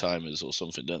computer timers or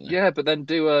something, don't they? Yeah, but then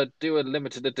do a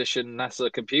limited edition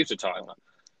NASA computer timer.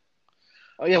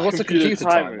 Oh yeah, what's a computer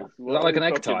timer? timers. Is What that are like we an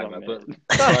egg talking timer, about, but man?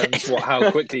 times how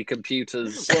quickly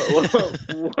computers?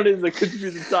 What is a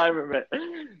computer timer, man?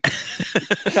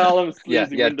 Callum's Yeah,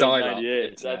 using yeah, Windows dial-up 98.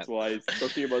 internet. That's why he's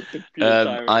talking about computer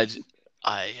timers.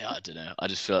 I don't know. I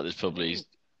just feel like there's probably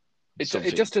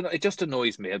something. It just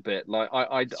annoys me a bit. Like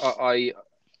I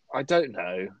don't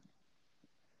know.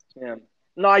 Yeah.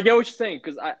 No, I get what you're saying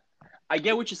because I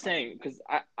get what you're saying because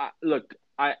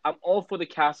I'm all for the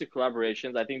Casio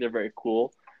collaborations. I think they're very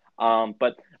cool.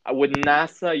 But with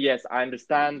NASA, yes, I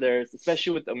understand there's,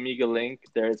 especially with Omega Link,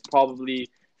 there's probably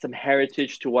some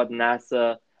heritage to what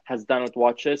NASA has done with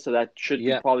watches. So that should be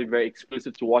Yeah. probably very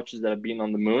exclusive to watches that have been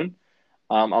on the moon.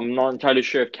 I'm not entirely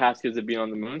sure if Casio's have been on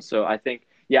the moon. So I think,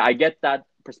 yeah, I get that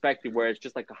perspective where it's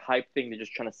just like a hype thing. They're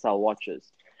just trying to sell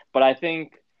watches. But I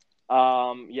think,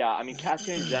 yeah, I mean,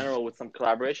 Casio in general with some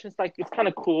collaboration, it's kind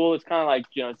of cool. It's kind of like,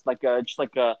 it's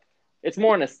like it's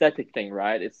more an aesthetic thing,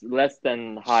 right? It's less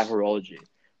than high horology.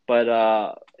 But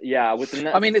yeah, with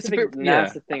the I mean, it's a bit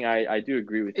NASA thing, I do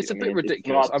agree with you. It's a I bit mean,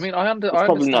 ridiculous. It's not, I it's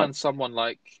probably understand not. someone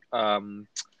like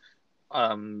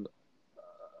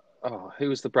who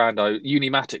was the brand?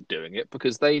 Unimatic doing it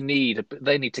because they need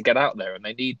to get out there and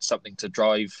they need something to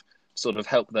drive sort of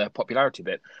help their popularity a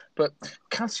bit. But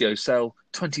Casio sell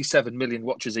 27 million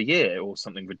watches a year or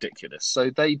something ridiculous, so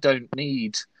they don't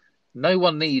need. No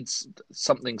one needs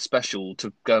something special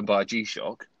to go and buy a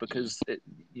G-Shock because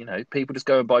people just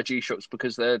go and buy G-Shocks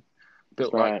because they're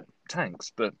built Right. like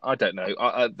tanks. But I don't know.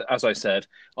 As I said,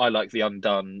 I like the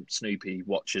Undone Snoopy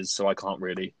watches, so I can't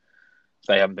really.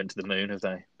 They haven't been to the moon, have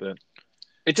they? But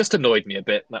it just annoyed me a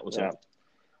bit. That was all.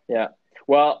 Yeah.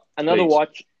 Well, another Please.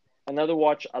 watch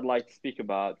I'd like to speak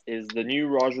about is the new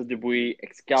Roger Dubuis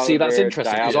Excalibur. See, that's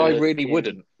interesting because I Diabolus really in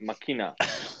wouldn't. Machina.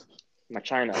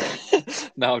 Machina.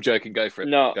 No, I'm joking. Go for it.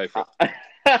 No. Go for it.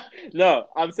 No,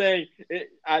 I'm saying it.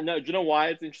 No, do you know why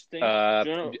it's interesting? What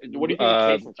do you think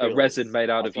the case material a resin is? made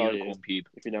out I'll of tell unicorn pube.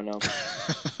 if you don't know.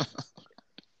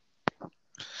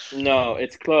 No,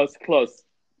 it's close,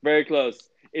 very close.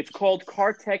 It's called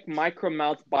Cartec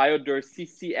Micromelt Biodur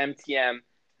CCMTM.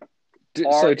 Did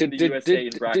Roger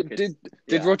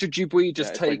Dubuis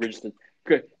just take? Like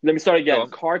good. Let me start again. Go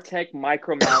on. Cartec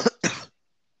Micromelt.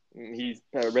 He's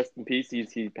rest in peace.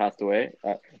 He passed away.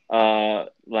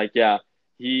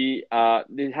 He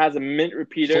it has a mint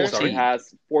repeater. 14. It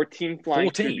has 14 flying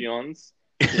 14. tourbillons.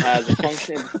 It has a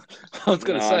function. I was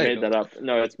going to say. I made that up.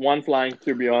 No, it's one flying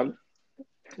tourbillon.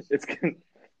 It's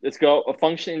got a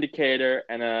function indicator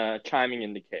and a chiming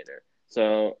indicator.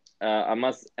 So I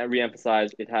must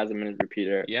re-emphasize it has a minute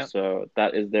repeater. Yeah. So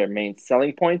that is their main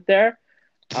selling point there.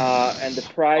 And the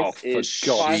price is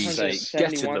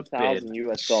 $571,000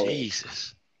 US dollars.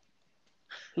 Jesus.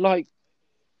 Like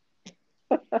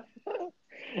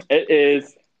it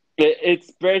is.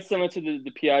 It's very similar to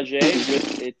the Piaget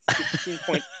with its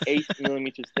 16.8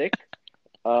 millimeters thick.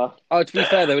 To be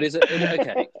fair though, it is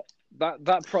okay.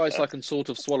 That price I can sort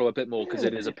of swallow a bit more because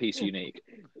it is a piece unique.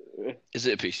 Is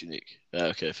it a piece unique?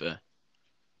 Okay, fair.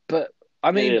 But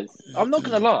I mean, I'm not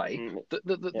going to lie.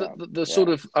 The sort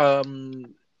of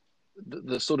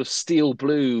the sort of steel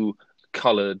blue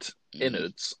coloured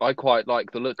innards, I quite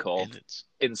like the look of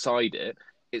inside it.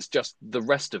 It's just the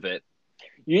rest of it.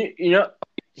 You know.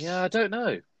 Yeah, I don't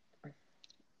know.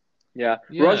 Yeah.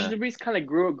 Roger Dubuis kind of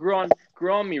grew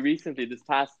on me recently this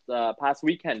past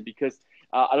weekend because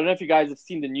I don't know if you guys have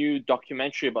seen the new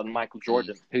documentary about Michael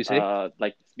Jordan. Who's he?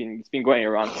 It's been going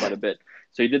around quite a bit.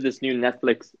 So he did this new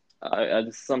Netflix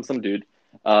some dude,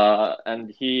 and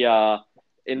he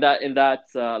in that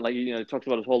talked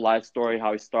about his whole life story,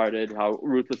 how he started, how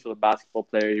ruthless of a basketball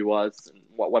player he was, and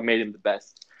what made him the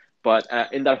best. But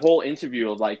in that whole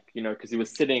interview, because he was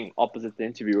sitting opposite the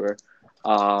interviewer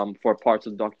for parts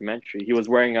of the documentary, he was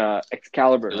wearing a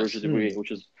Excalibur Roger Dubuis,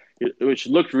 which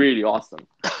looked really awesome.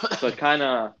 So it kind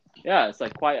of, it's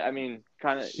like quite. I mean,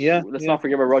 let's not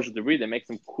forget about Roger Dubuis. They make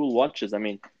some cool watches. I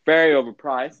mean, very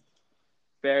overpriced,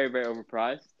 very very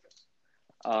overpriced,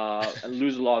 and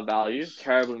lose a lot of value.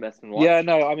 Terrible investment watch. Yeah,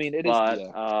 no, I mean it is.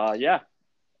 But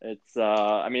it's.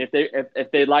 I mean,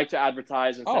 if they'd like to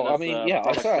advertise and send us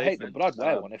I say I hate them, placement, but I'd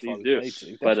wear one if I was do. paid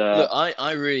to. But Look,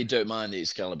 I really don't mind the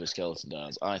Excalibur skeleton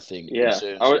dials. I think in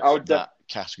terms of that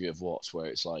category of watch where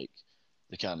it's like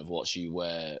the kind of watch you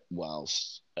wear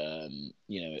whilst at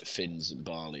Finns and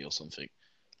Bali or something,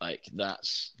 like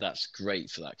that's great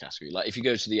for that category. Like if you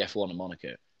go to the F1 in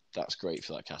Monaco, that's great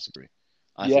for that category.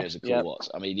 I think it's a cool watch.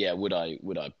 I mean, would I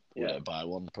buy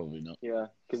one? Probably not. Yeah,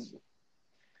 because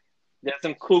there's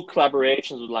some cool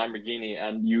collaborations with Lamborghini,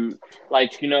 and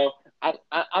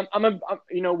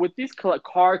I'm with these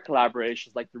car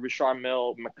collaborations like the Richard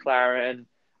Mille McLaren,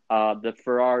 the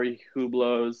Ferrari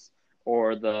Hublots,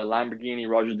 or the Lamborghini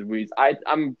Roger Dubuis.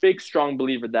 I'm a big strong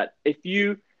believer that if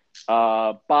you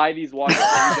buy these watches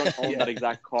and you don't own that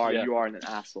exact car, you are an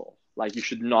asshole. Like you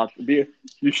should not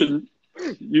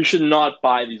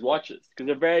buy these watches because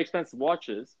they're very expensive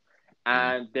watches,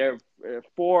 and they're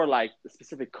for like a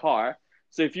specific car.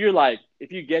 So if you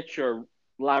get your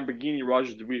Lamborghini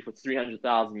Roger Dubuis for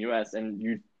 $300,000 US, and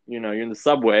you're in the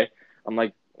subway, I'm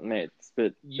like, mate, it's a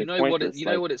bit. You know what it's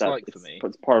like for me.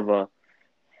 It's part of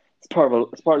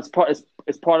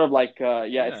like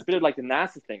it's a bit of like the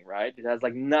NASA thing, right? It has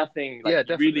like nothing. Like,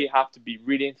 you really have to be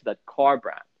really into that car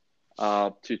brand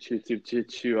to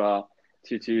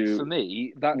for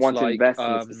me, that's want to like, invest in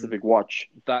a specific watch.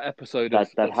 That episode of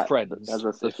Friends,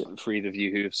 for either of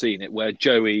you who have seen it, where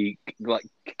Joey like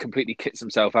completely kits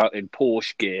himself out in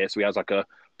Porsche gear, so he has like a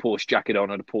Porsche jacket on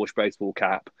and a Porsche baseball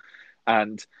cap,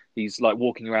 and he's like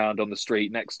walking around on the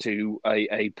street next to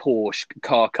a Porsche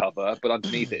car cover, but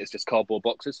underneath it is just cardboard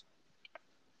boxes.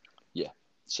 Yeah,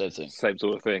 same thing. Same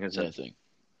sort of thing, isn't it? Same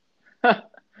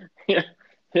thing.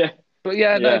 yeah. But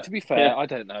no, to be fair, I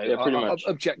don't know. Yeah, pretty much.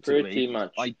 Objectively, pretty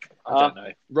much. I don't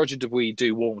know. Roger Dubuis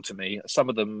do warm to me. Some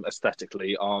of them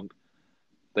aesthetically aren't.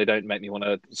 They don't make me want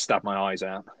to stab my eyes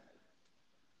out.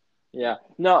 Yeah.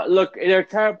 No, look, they're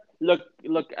terrible. Look,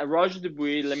 Roger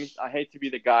Dubuis, I hate to be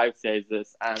the guy who says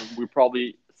this, and we're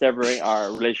probably severing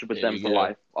our relationship with them for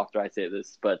life after I say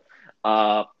this, but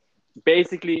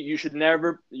basically you should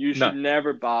never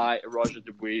buy a Roger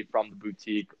Dubuis from the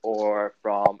boutique or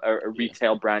from a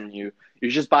retail brand new. You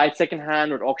just buy it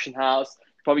secondhand or an auction house,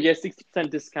 probably get a 60%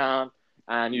 discount,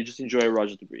 and you just enjoy a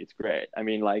Roger Dubuis. It's great. I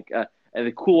mean, and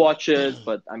the cool watches,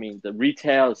 but I mean, the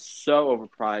retail is so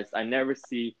overpriced. I never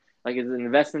see, like, it's an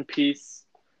investment piece.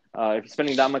 If you're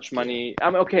spending that much money, I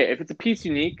mean, okay, if it's a piece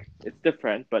unique, it's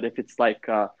different. But if it's like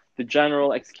the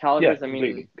general Excaliburs,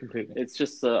 completely. It's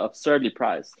just absurdly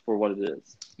priced for what it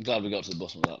is. I'm glad we got to the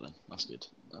bottom of that then. That's good.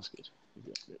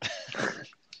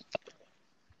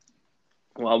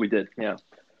 Well, we did, yeah.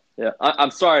 I'm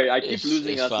sorry, I keep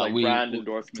losing us like brand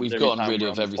endorsements. We've gotten rid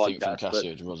of everything from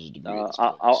Casio to Roger Dubuis.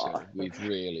 So we've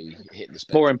really hit the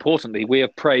spectrum. More importantly, we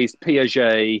have praised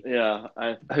Piaget.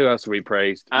 Yeah. Who else have we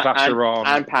praised? Vacheron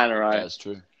and Panerai. That's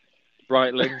true.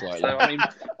 Breitling. So, I mean,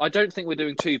 I don't think we're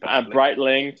doing too bad. And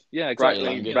Breitling. Yeah,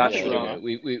 exactly. Vacheron.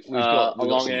 We've got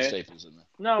some staples in there.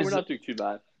 No, we're not doing too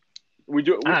bad. We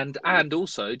do, and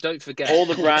also don't forget all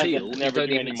the brands Corteil, that never don't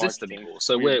do even any exist marketing anymore.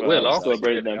 So we're laughing.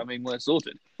 Them. I mean, we're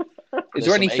sorted. Is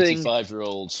there anything?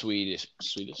 85-year-old Swiss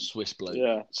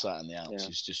bloke sat in the Alps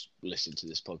who's just listened to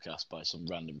this podcast by some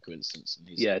random coincidence, and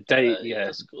he's Dave.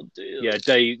 That's a good deal.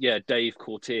 Dave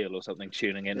Corteil or something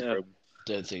tuning in from.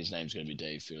 Don't think his name's going to be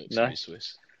Dave Felix. No? He's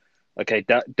Swiss. Okay,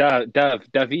 David.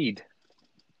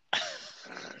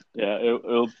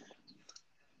 It'll.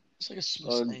 It's like a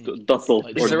Swiss name. Dussel.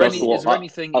 Is there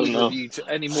anything either of you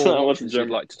any more watches you'd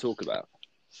like to talk about?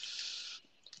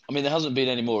 I mean, there hasn't been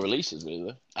any more releases,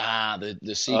 really, though.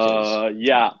 The Seekers.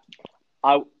 Yeah.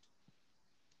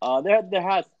 There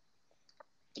has.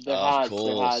 Of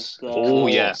course.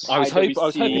 Yes. I was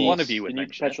hoping one of you would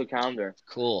mention perpetual calendar. Of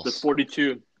course. The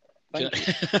 42. Thank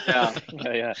you.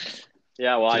 Yeah.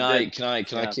 Yeah. Well, can I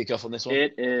kick off on this one?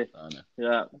 It is. Oh, no.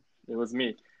 Yeah, it was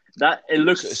me. That it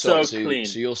looks so clean.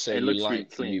 So you're saying you like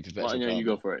the new perpetual calendar? You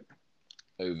go for it.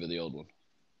 Over the old one.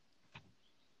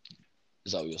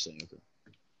 Is that what you're saying? Okay.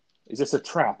 Is this a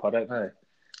trap? I don't know.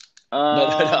 No,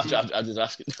 I'm just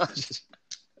asking.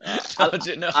 I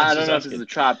don't know if this is a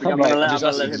trap. I'm gonna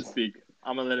let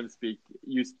him speak.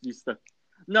 You stuff.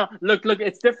 No, look,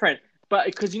 it's different. But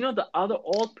because the other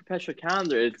old perpetual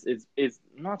calendar is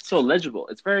not so legible.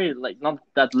 It's very not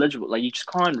that legible. Like you just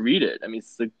can't read it. I mean,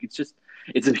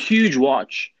 it's a huge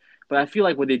watch. But I feel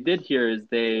like what they did here is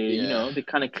they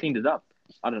kind of cleaned it up.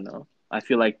 I don't know. I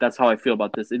feel like that's how I feel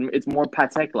about this. It's more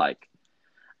Patek like,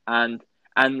 and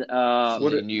And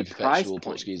The new the price perpetual point.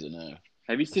 Portuguese now.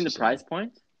 Have you seen the price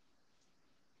point?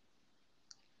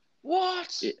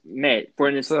 What? Mate, for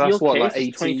an So steel that's what, case, like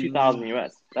it's 22,000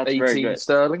 US. That's very 18 good.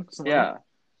 sterling? Something like Yeah.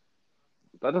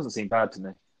 that doesn't seem bad to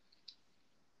me.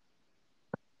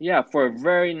 Yeah, for a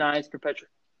very nice perpetual.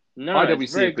 No, IWC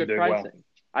it's very have been good doing well. pricing.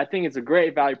 I think it's a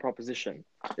great value proposition.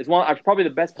 It's probably the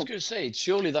best. I was going to say,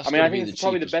 surely that's I mean, going I to be think the it's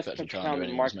probably the cheapest best perpetual perpetual calendar calendar in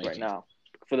the anyone's market right making. now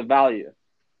for the value.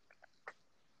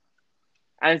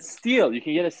 And it's steel. You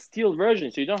can get a steel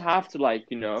version, so you don't have to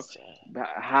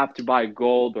have to buy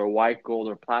gold or white gold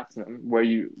or platinum, where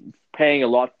you paying a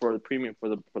lot for the premium for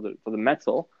the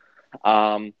metal.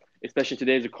 Especially in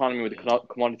today's economy, with the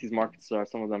commodities markets,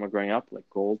 some of them are going up, like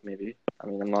gold, maybe. I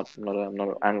mean, I'm not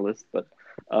an analyst, but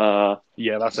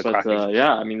yeah, that's a cracking.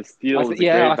 yeah, I mean, the steel is a great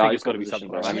I think value it's got to be proposition.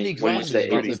 something. Though. How many what do you grand say,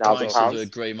 is about the 80,000 price of a pounds?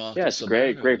 grey market Yeah, it's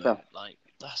Submariner great at the moment? value. Like,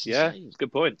 that's Yeah, insane. it's a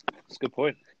good point. It's a good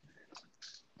point.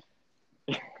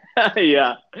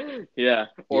 yeah.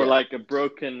 Or Yeah. like a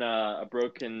broken That's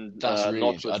really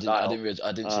Nautilus interesting. style.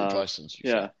 I didn't see the price on.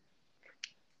 Yeah.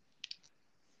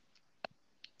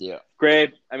 Yeah.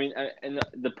 Great. I mean, and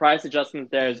the price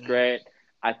adjustment there is great.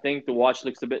 I think the watch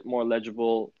looks a bit more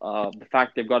legible. The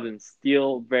fact they've got it in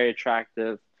steel, very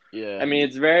attractive. Yeah. I mean,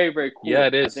 it's very, very cool. Yeah,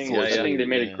 it is. I think they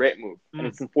made a Yeah. great move. And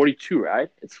it's in 42, right?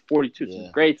 It's 42. It's Yeah.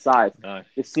 a great size. No.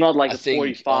 It's not like I a think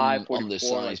 45, 44. on the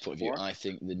size like point of view, before. I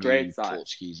think the Great new size.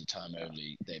 Portuguese time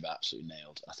only, they've absolutely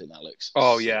nailed. I think that looks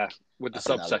Oh sick. yeah, with the I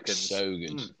think that sub-seconds. looks so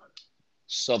good. Mm.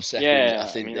 Sub-seconds, Yeah, I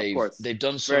think I mean, of course. they've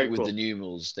done Very something with cool. the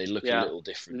numerals. They look a Yeah, little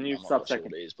different. the new I'm not sure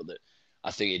sub-second. what it is, but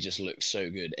I think it just looks so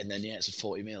good. And then it's a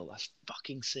 40 mil. That's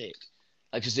fucking sick.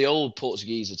 Like, because the old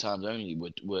Portuguese at times only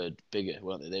were bigger,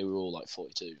 weren't they? They were all like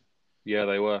 42. Yeah,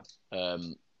 they were. I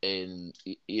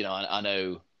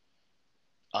know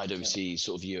IWC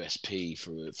sort of USP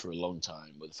for a long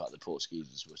time with the fact that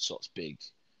Portugueses were such big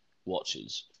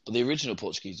watches, but the original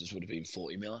Portugueses would have been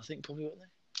 40 mil, I think, probably, weren't they?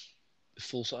 The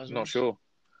full size. Not sure,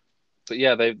 but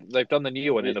yeah, they've done the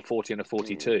new one in a 40 and a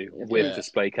 42 with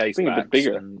display case I think a backs. bit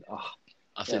bigger. And,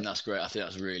 I think that's great. I think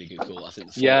that's a really good call. I think.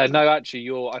 Actually,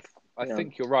 I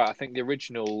think you're right. I think the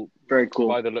original, very cool.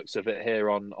 By the looks of it here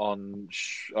on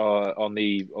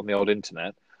the old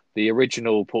internet, the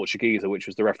original Portuguesa, which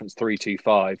was the reference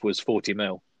 325, was 40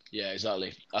 mil. Yeah,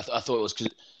 exactly. I thought it was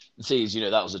because the thing is,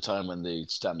 that was a time when the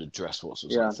standard dress watch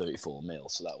was like 34 mil,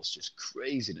 so that was just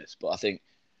craziness. But I think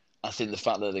the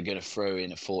fact that they're going to throw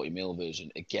in a 40 mil version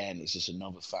again is just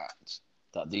another fact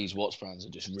that these watch brands are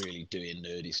just really doing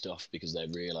nerdy stuff because they're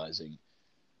realizing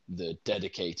the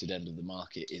dedicated end of the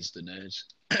market is the nerds.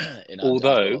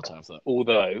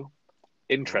 Although,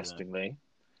 interestingly,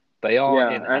 they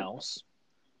are in-house,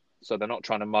 so they're not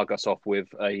trying to mug us off with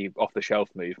a off-the-shelf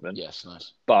movement. Yes,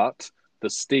 nice. But the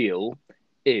steel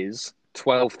is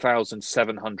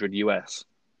 12,700 US.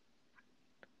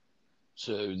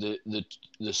 So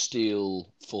the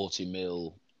steel 40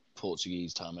 mil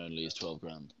Portuguese time only is 12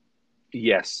 grand.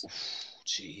 Yes.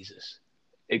 Jesus.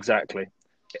 Exactly.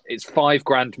 It's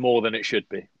 $5,000 more than it should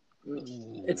be.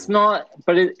 It's not,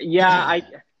 but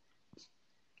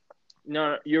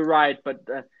no, you're right, but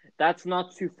that's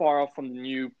not too far off from the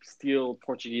new steel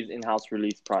Portuguese in-house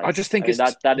release price. I just think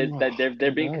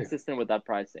they're being consistent with that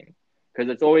pricing because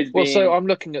it's always been. Well, so I'm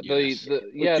looking at Did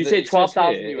you say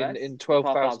 12,000 US in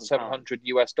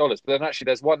 $12,700 but then actually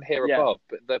there's one here above,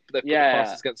 but they're putting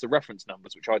prices against the reference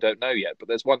numbers, which I don't know yet. But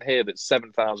there's one here that's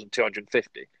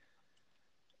 7,250.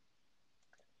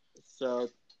 So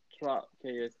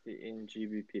KSD in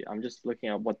GBP. I'm just looking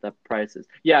at what that price is.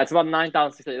 Yeah, it's about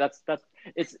 9,600.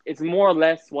 It's more or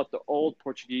less what the old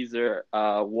Portuguese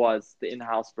was, the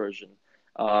in-house version.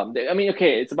 I mean,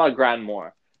 okay, it's about $1,000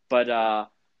 more, but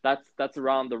that's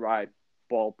around the right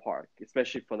ballpark,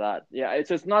 especially for that. Yeah,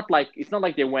 it's not like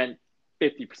they went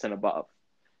 50% above.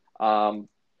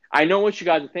 I know what you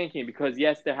guys are thinking because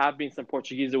yes, there have been some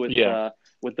Portuguese with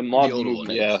the mod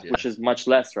movement, which is much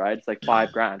less, right? It's like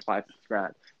 $5,000,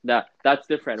 $6,000. That's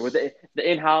different. With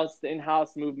the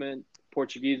in-house movement,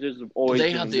 Portuguese have always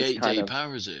they been had the this 8 kind day of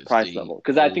power reserve price level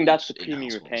because I think that's the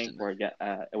premium you're paying for again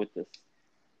with this.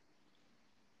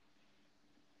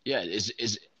 Yeah,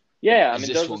 is yeah. I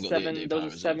mean, those are $7,000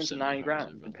 to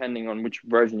 $9,000 depending on which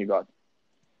version you got.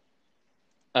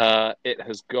 It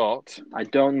has got. I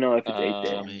don't know if it's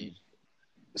 8 day.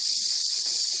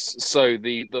 So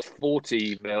the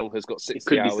 40 mil has got 60 it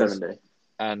could hours, be 7 days,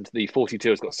 and the 42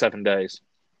 has got 7 days.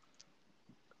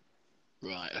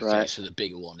 Right. Okay. So the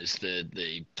bigger one is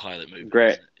the pilot movement.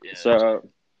 Great. Yeah. So.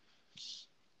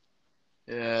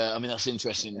 Yeah, I mean that's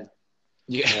interesting.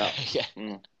 Yeah.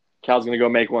 Yeah. Cal's gonna go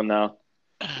make one now.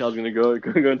 Cal's gonna go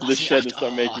into the shed and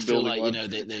start making I feel building like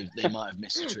one. they might have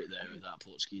missed a trick there with that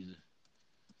Portuguese.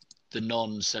 The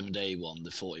non 7-day one,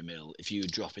 the 40 mil. If you were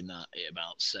dropping that at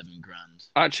about $7,000,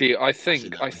 Actually, I think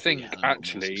think that would be a hell of a lot more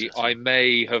actually successful. I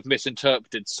may have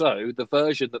misinterpreted. So the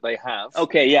version that they have,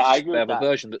 Okay, yeah, I agree they with have a that.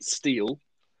 version that's steel,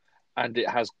 and it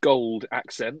has gold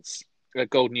accents,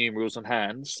 gold numerals on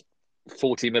hands,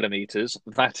 40 millimeters.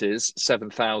 That is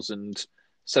 7,500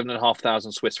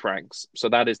 Swiss francs. So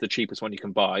that is the cheapest one you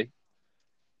can buy.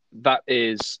 That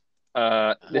is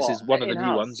this is one of the new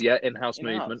in-house. ones. Yeah, in-house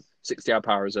In-house. movement, 60-hour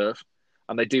power reserve,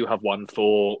 and they do have one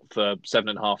for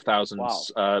 7,500 Wow.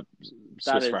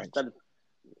 Swiss francs.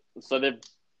 So they've.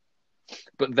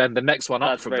 But then the next one up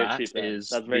That's from very that cheap, then. is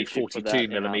That's very the cheap for 42 that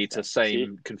millimeter, in-house,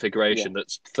 same configuration.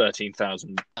 That's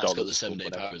 $13,000. That's got the 7-day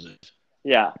power reserve.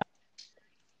 Yeah,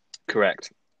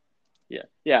 Correct.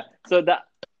 yeah. So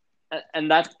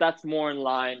that's more in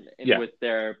line Yeah. with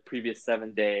their previous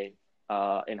 7-day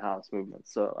in-house movement.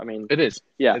 So I mean, It is.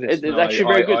 yeah, It is. it's No, actually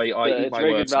very good. I eat It's my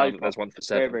very good words now value. that there's one for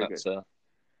Very, 7. very That's good.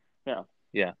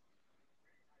 Yeah.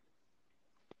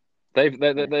 They've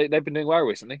been doing well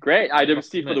recently. Great.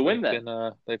 IWC for the win then.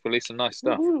 They've released some nice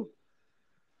stuff. Woo-hoo.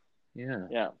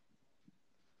 Yeah.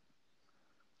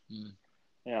 Yeah.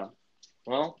 Yeah.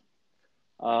 Well,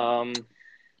 no,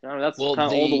 that's kind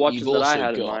of all the watches that I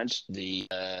had in mind. The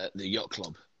yacht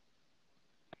club.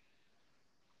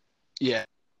 Yeah.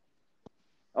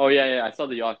 Oh yeah. I saw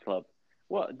the yacht club.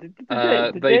 What did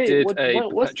they did a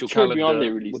what's perpetual Tourbillon they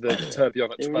calendar released? with a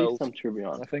Tourbillon at They 12. released some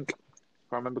Tourbillon. I think, if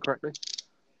I remember correctly.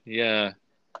 Yeah.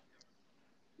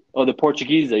 Oh, the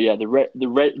Portuguese, yeah, the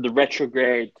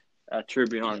retrograde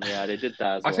Tourbillon, yeah, they did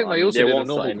that as well. I think they also did a won't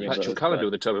sell normal any of perpetual those, calendar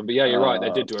with a Tourbillon, but yeah, you're right. They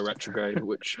did do a retrograde,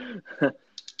 which they're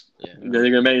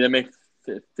gonna make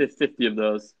 50 of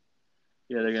those.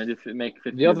 Yeah, they're gonna make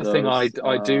 50. The other of those. thing I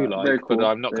do like, cool. but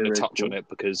I'm not going to very touch cool. on it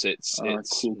because it's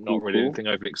Cool, not really anything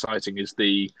overly exciting. Is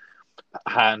the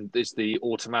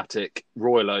automatic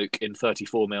Royal Oak in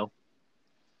 34 mil.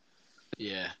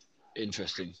 Yeah,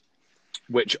 interesting.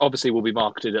 Which obviously will be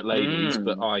marketed at ladies,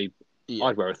 but I'd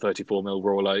wear a 34 mil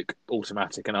Royal Oak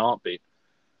automatic in a heartbeat.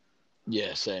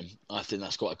 Yeah, same. I think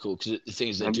that's quite cool because the thing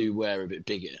is they do wear a bit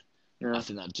bigger. Yeah. I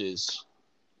think that does.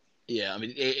 Yeah, I mean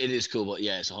it is cool, but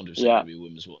yeah, it's 100% going to be a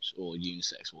women's watch or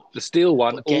unisex watch. The steel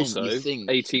one again, also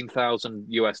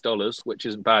 $18,000, which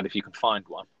isn't bad if you can find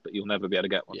one, but you'll never be able to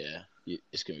get one. Yeah,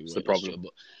 it's going to be the problem. Job,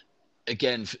 but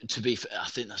again, to be fair, I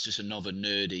think that's just another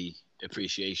nerdy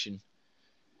appreciation.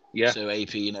 Yeah. So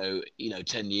AP, 10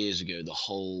 years ago, the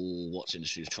whole watch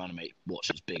industry was trying to make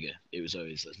watches bigger. It was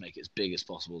always let's make it as big as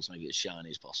possible, let's make it as shiny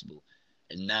as possible.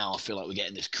 And now I feel like we're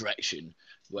getting this correction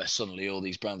where suddenly all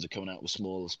these brands are coming out with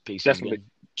smaller pieces again,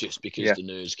 just because the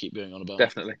nerds keep going on about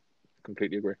Definitely.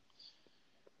 Completely agree.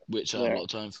 Which I have a lot of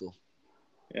time for.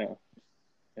 Yeah.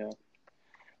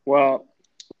 Well,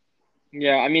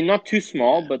 yeah, I mean, not too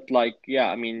small, but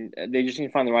I mean, they just need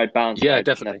to find the right balance. Yeah, right?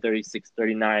 definitely. In that 36,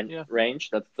 39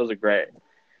 range. Those are great.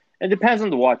 It depends on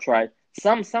the watch, right?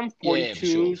 Some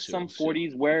 42, some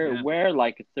 40s wear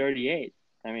like a 38.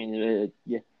 I mean,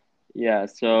 yeah.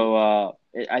 So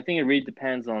I think it really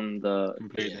depends on the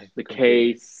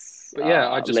case. But yeah,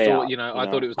 I just layout, thought, I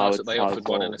thought it was nice that they offered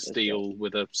one in a it's steel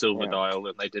with a silver dial,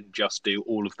 and they didn't just do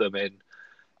all of them in,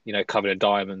 covered in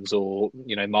diamonds or,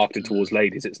 marketed towards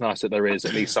ladies. It's nice that there is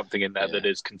at least something in there that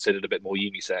is considered a bit more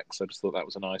unisex. I just thought that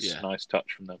was a nice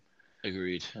touch from them.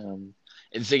 Agreed. And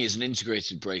the thing is, an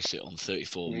integrated bracelet on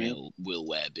 34 mil will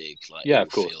wear big. Like, of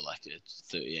course. Feel like a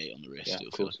 38 on the wrist. Yeah,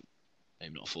 of course.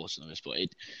 Maybe not a 40 on the wrist, but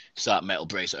that metal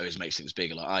bracelet always makes things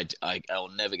bigger. Like I'll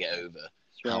never get over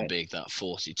how big that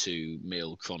 42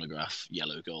 mil chronograph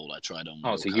yellow gold I tried on.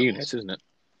 Oh, it's a unit, isn't it?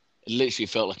 It literally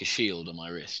felt like a shield on my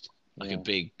wrist, like a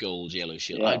big gold yellow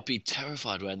shield. I'd be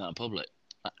terrified wearing that in public.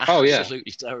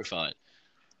 Absolutely terrified.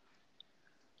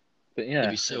 But yeah,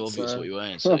 it'd be so obvious what you're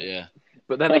wearing. So yeah.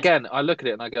 But then again, I look at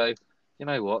it and I go, you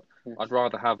know what? I'd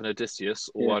rather have an Odysseus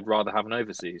or I'd rather have an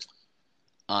Overseas.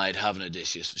 I'd have an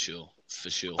Odysseus for sure.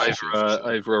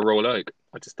 Over a Royal Oak.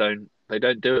 I just don't. They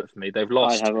don't do it for me. They've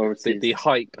lost. The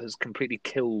hype has completely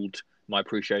killed my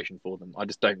appreciation for them. I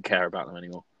just don't care about them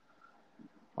anymore.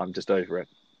 I'm just over it,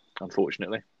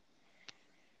 unfortunately.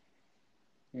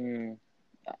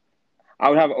 I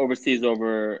would have Overseas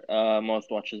over most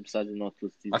watches besides the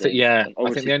Nautilus. I think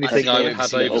the only thing I would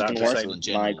have over that.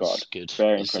 My God, good.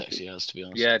 Very impressive. To be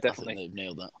honest. Yeah, definitely. I think they've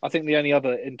nailed that. I think the only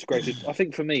other integrated. I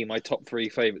think for me, my top 3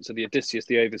 favourites are the Odysseus,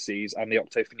 the Overseas, and the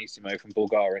Octo Finissimo from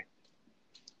Bulgari.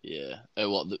 Yeah.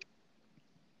 Oh,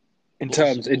 In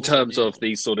terms of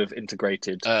these sort of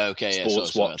integrated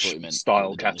sports watch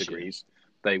style categories,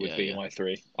 they would be my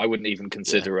 3. I wouldn't even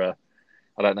consider a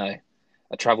I don't know,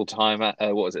 a travel time at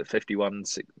what was it,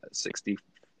 51.64?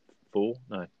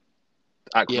 No,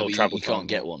 Yeah, Aquanaut but travel you time. can't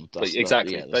get one.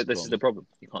 Exactly. That's This is the problem.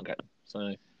 You can't get them.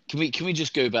 So Can we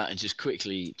just go back and just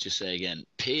quickly just say again?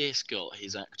 Pierce got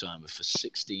his Aquatimer for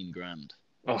 16 grand.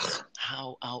 ugh,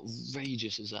 How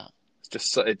outrageous is that?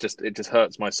 it just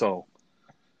hurts my soul.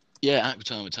 Yeah,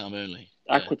 Aquatimer time only.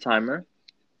 Yeah. Aquatimer.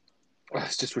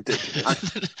 It's just ridiculous.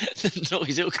 The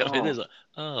noise it'll come in. There's like,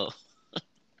 oh,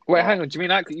 Wait, hang on. Do you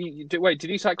mean wait? Did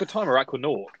you say Aquatimer or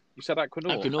Aquanaut? You said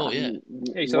Aquanaut. Aquanaut, yeah.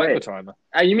 Yeah, you said Aquatimer.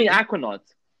 You mean Aquanaut?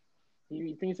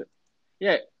 You think it's...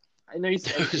 Yeah. I know you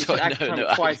said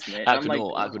Aquatimer twice, mate. I'm like,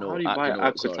 how do you buy an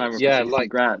Aquatimer for 60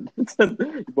 grand?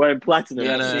 You buy a platinum.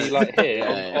 Yeah, no. See, like here,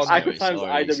 on Aquatimer's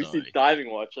IWC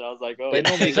diving watch, and I was like, oh. They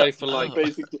normally go for like...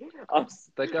 Basically,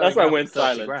 That's why I went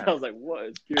silent. I was like, what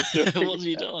is Pierce doing? What have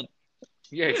you done?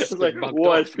 Yeah, it's like, mugged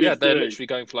what off. is Yeah, Pierce they're doing? literally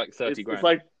going for like 30 grand. It's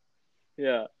like,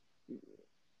 yeah.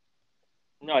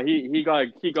 No, he got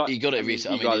it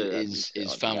recently. I mean,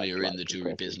 his family are in the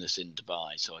jewelry business in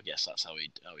Dubai, so I guess that's how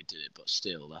he did it. But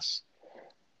still,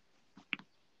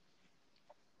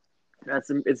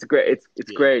 it's great.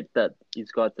 It's great that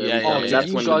he's got the.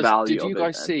 That's when the value. Did you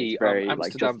guys see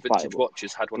Amsterdam Vintage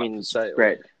Watches had one up for sale?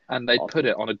 Great. And they put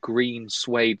it on a green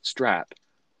suede strap.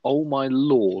 Oh my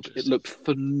lord! It looked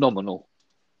phenomenal.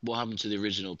 What happened to the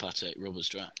original Patek rubber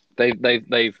strap?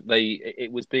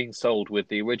 It was being sold with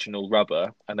the original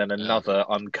rubber and then another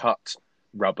uncut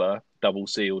rubber, double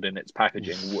sealed in its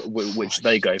packaging, which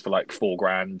they go for like $4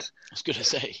 grand. I was gonna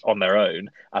say on their own,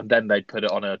 and then they'd put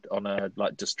it on a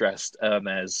like distressed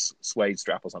Hermes suede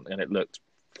strap or something, and it looked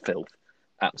filth,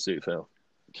 absolute filth.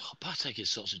 God, Patek is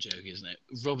such a joke, isn't it?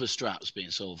 Rubber straps being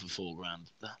sold for $4 grand.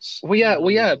 That's Do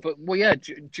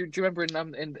you remember in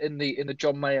the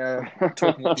John Mayer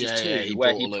Talking Watches 2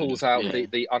 where he pulls out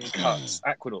the uncut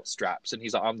Aquanaut straps, and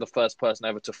he's like, I'm the first person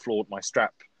ever to flaunt my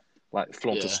strap, a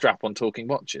strap on Talking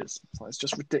Watches. It's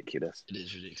just ridiculous. It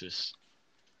is ridiculous.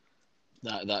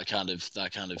 That kind of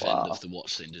end of the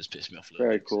watch thing does piss me off a little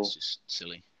bit. Very cool. It's just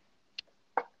silly.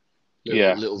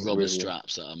 Little rubber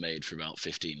straps that are made for about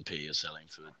 15p are selling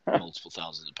for multiple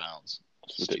thousands of pounds.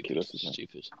 It's ridiculous, isn't it?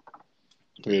 Stupid.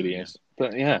 It really is.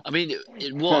 But yeah. I mean,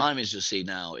 what I'm interested to see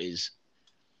now is,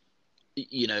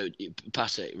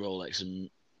 Patek, Rolex, and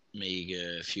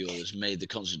Omega, a few others made the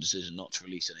conscious decision not to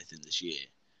release anything this year.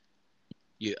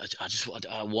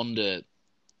 I wonder,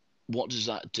 what does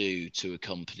that do to a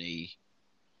company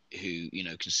who,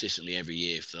 consistently every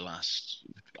year for the last,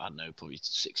 I don't know, probably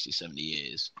 60, 70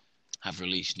 years, have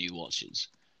released new watches.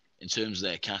 In terms of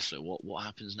their cash flow, what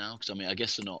happens now? Because, I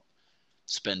guess they're not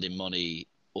spending money,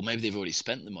 or maybe they've already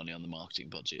spent the money on the marketing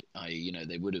budget.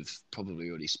 They would have probably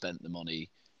already spent the money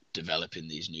developing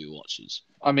these new watches.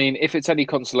 If it's any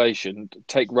consolation,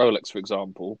 take Rolex, for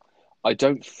example. I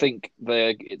don't think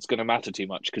it's going to matter too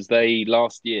much because they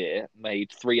last year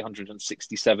made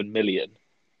 367 million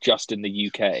just in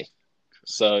the UK.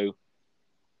 So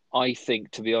I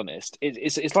think, to be honest,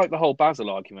 it's like the whole Basel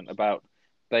argument about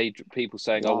people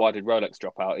saying, "Oh, why did Rolex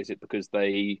drop out? Is it because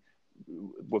they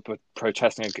were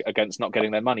protesting against not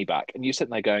getting their money back?" And you're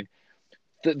sitting there going,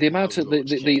 the amount of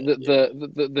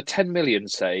the 10 million,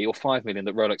 say, or 5 million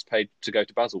that Rolex paid to go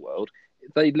to Baselworld,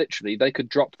 they could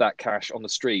drop that cash on the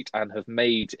street and have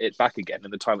made it back again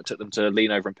in the time it took them to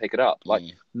lean over and pick it up.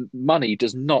 Money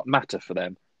does not matter for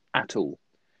them at all.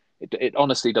 It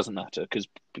honestly doesn't matter because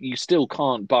you still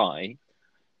can't buy.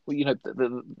 Well,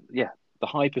 the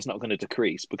hype is not going to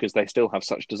decrease because they still have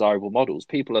such desirable models.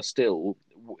 People are still,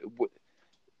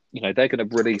 they're going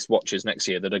to release watches next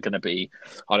year that are going to be,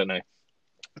 I don't know,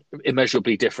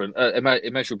 immeasurably different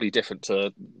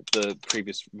to the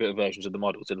previous versions of the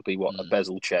models. It'll be a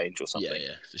bezel change or something.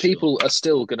 People are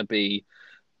still going to be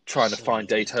trying to find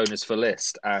Daytonas for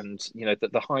list, and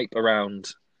the hype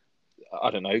around, I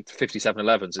don't know,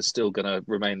 5711s is still going to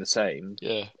remain the same,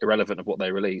 irrelevant of what they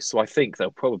release. So I think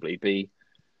they'll probably be.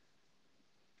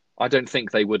 I don't think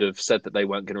they would have said that they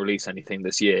weren't going to release anything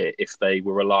this year if they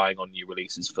were relying on new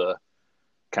releases for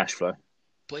cash flow.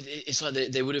 But it's like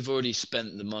they would have already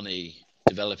spent the money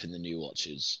developing the new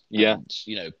watches. Yeah.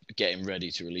 And, getting ready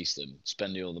to release them,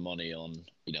 spending all the money on,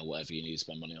 whatever you need to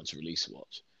spend money on to release a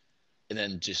watch. And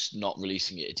then just not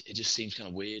releasing it. It just seems kind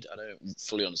of weird. I don't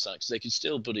fully understand because they can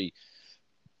still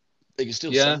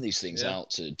send these things out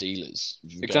to dealers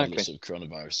regardless of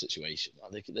coronavirus situation.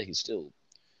 They can still.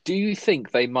 Do you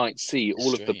think they might see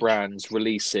all of the brands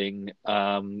releasing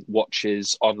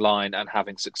watches online and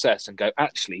having success and go,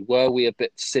 actually, were we a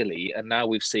bit silly? And now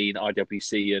we've seen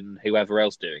IWC and whoever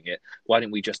else doing it. Why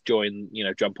didn't we just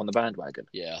jump on the bandwagon?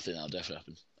 Yeah, I think that'll definitely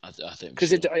happen. I think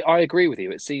because I agree with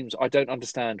you. It seems I don't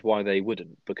understand why they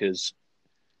wouldn't, because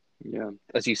Yeah.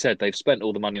 as you said, they've spent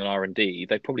all the money on R&D.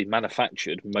 They've probably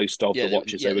manufactured most of the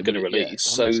watches they were going to release,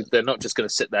 so 100%. they're not just going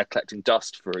to sit there collecting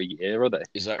dust for a year, are they?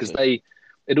 Exactly. Because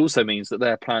it also means that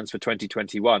their plans for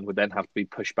 2021 would then have to be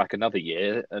pushed back another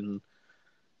year, and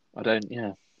I don't.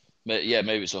 Yeah. But yeah,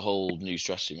 maybe it's a whole new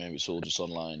strategy. Maybe it's all just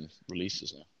online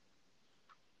releases now.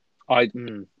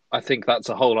 I think that's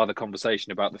a whole other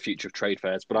conversation about the future of trade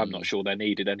fairs, but I'm not sure they're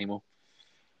needed anymore.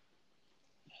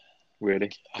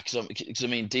 Really? Because I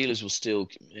mean, dealers will still.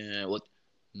 Yeah,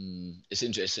 it's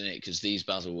interesting, isn't it? Because these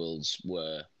Baselworlds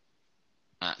were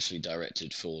actually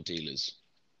directed for dealers.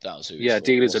 That was who. Yeah,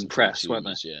 dealers and press, weren't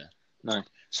they? Yeah. No.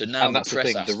 So now And the that's the press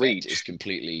thing, the aspect reach. is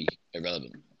completely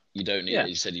irrelevant. You don't need.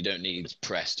 You said you don't need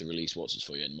press to release watches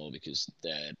for you anymore because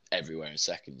they're everywhere in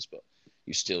seconds. But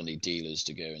you still need dealers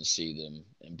to go and see them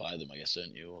and buy them, I guess,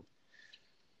 don't you?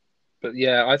 But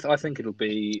yeah, I think it'll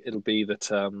be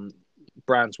that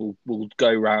brands will go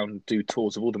around, do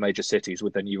tours of all the major cities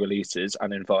with their new releases,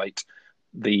 and invite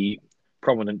the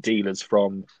prominent dealers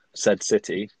from said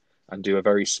city and do a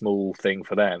very small thing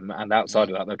for them. And outside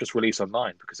of that, they'll just release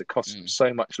online because it costs them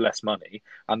so much less money,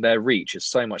 and their reach is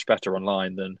so much better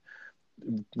online than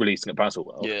releasing at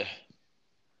Baselworld. Yeah.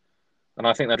 And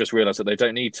I think they've just realised that they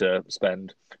don't need to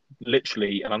spend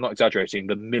literally, and I'm not exaggerating,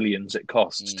 the millions it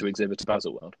costs to exhibit at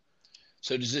Baselworld.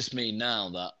 So does this mean now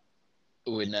that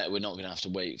we're not going to have to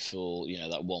wait for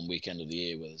that one weekend of the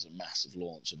year where there's a massive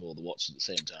launch of all the watches at the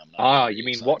same time? You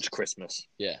mean Watch Christmas?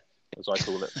 Yeah, as I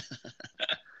call it.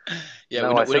 Yeah,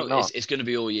 no, I think not. It's going to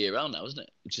be all year round now, isn't it?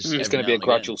 It's going to be a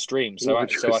gradual stream. So I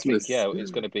think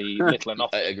it's going to be little and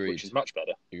often, Agreed. which is much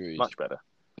better. Agreed. Much better.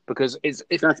 Because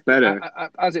that's better.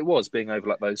 As it was being over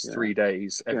like those 3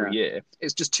 days every year,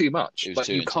 it's just too much. Like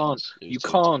you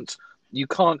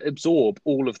can't absorb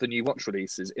all of the new watch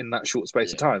releases in that short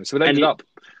space of time. So it ended up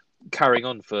carrying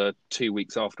on for 2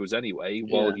 weeks afterwards anyway,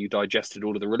 while you digested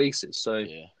all of the releases. So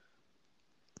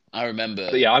I remember.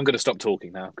 But yeah, I'm going to stop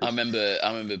talking now. I remember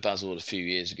Baselworld a few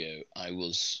years ago. I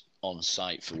was on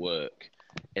site for work,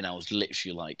 and I was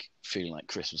literally like feeling like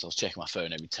Christmas. I was checking my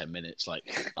phone every 10 minutes.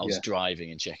 Like I was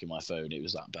driving and checking my phone. It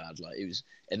was that bad. Like it was,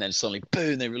 and then suddenly,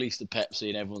 boom! They released the Pepsi,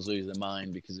 and everyone's losing their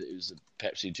mind because it was a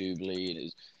Pepsi Jubilee, and it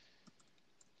was,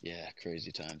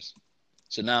 crazy times.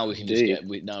 So now we can just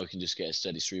get a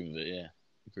steady stream of it. Yeah,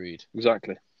 agreed.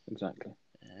 Exactly.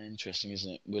 Interesting,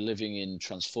 isn't it? We're living in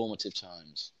transformative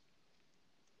times.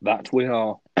 That we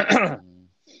are.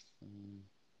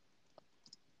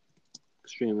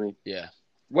 Extremely. Yeah.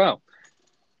 Well.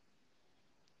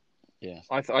 Yeah.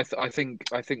 I think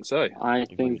so. I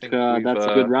think that's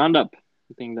a good roundup.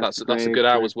 I think that's a good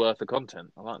hour's worth of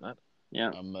content. I like that. Yeah.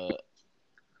 I'm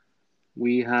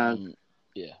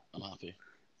happy.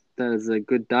 There's a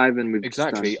good dive in.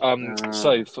 Exactly.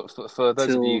 So for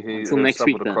those of you who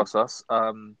stumbled across us,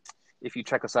 if you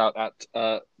check us out at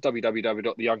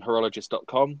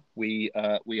www.theyounghorologist.com, we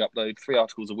upload 3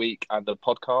 articles a week and a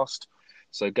podcast.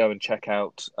 So go and check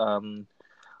out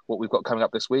what we've got coming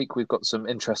up this week. We've got some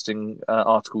interesting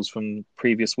articles from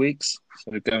previous weeks,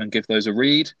 so go and give those a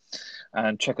read.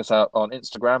 And check us out on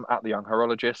Instagram at The Young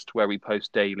Horologist, where we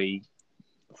post daily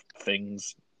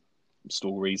things,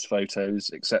 stories, photos,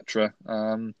 etc.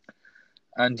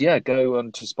 And go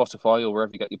on to Spotify or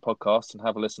wherever you get your podcast and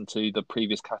have a listen to the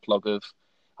previous catalogue of,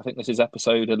 I think this is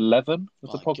episode 11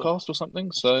 of the podcast or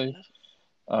something. So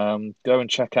go and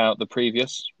check out the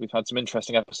previous. We've had some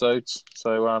interesting episodes.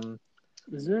 So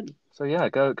is it? So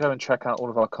go and check out all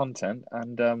of our content,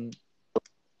 and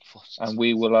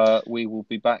we will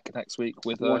be back next week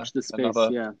with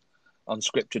another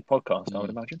unscripted podcast. I would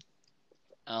imagine.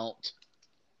 Out.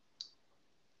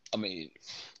 I mean.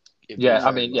 If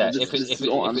it's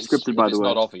unscripted, by the way,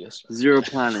 not obvious. Zero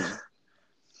planning.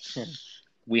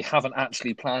 We haven't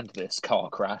actually planned this car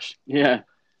crash. Yeah.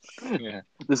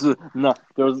 This is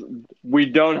we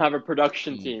don't have a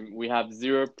production team. We have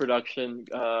zero production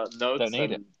notes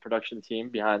and production team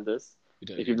behind this.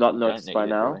 If you've not noticed by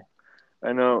now, really.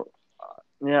 I know.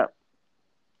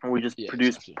 We just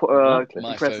produce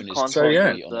impressive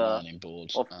content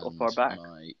off our back.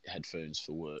 My headphones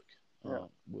for work.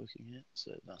 Working here,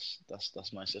 so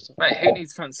that's my setup. Mate, who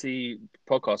needs fancy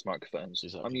podcast microphones?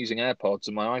 Exactly. I'm using AirPods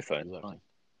on my iPhone.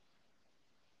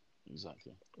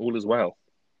 Exactly. All is well.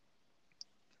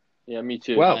 Yeah, me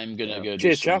too. Well, I'm gonna go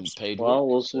cheers, do some chaps. paid work.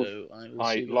 Well, so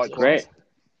I like great.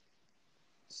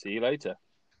 See you later.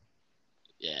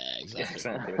 Yeah,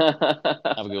 exactly.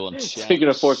 Have a good one. So you can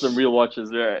afford some real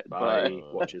watches, right? Bye.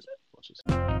 Watches.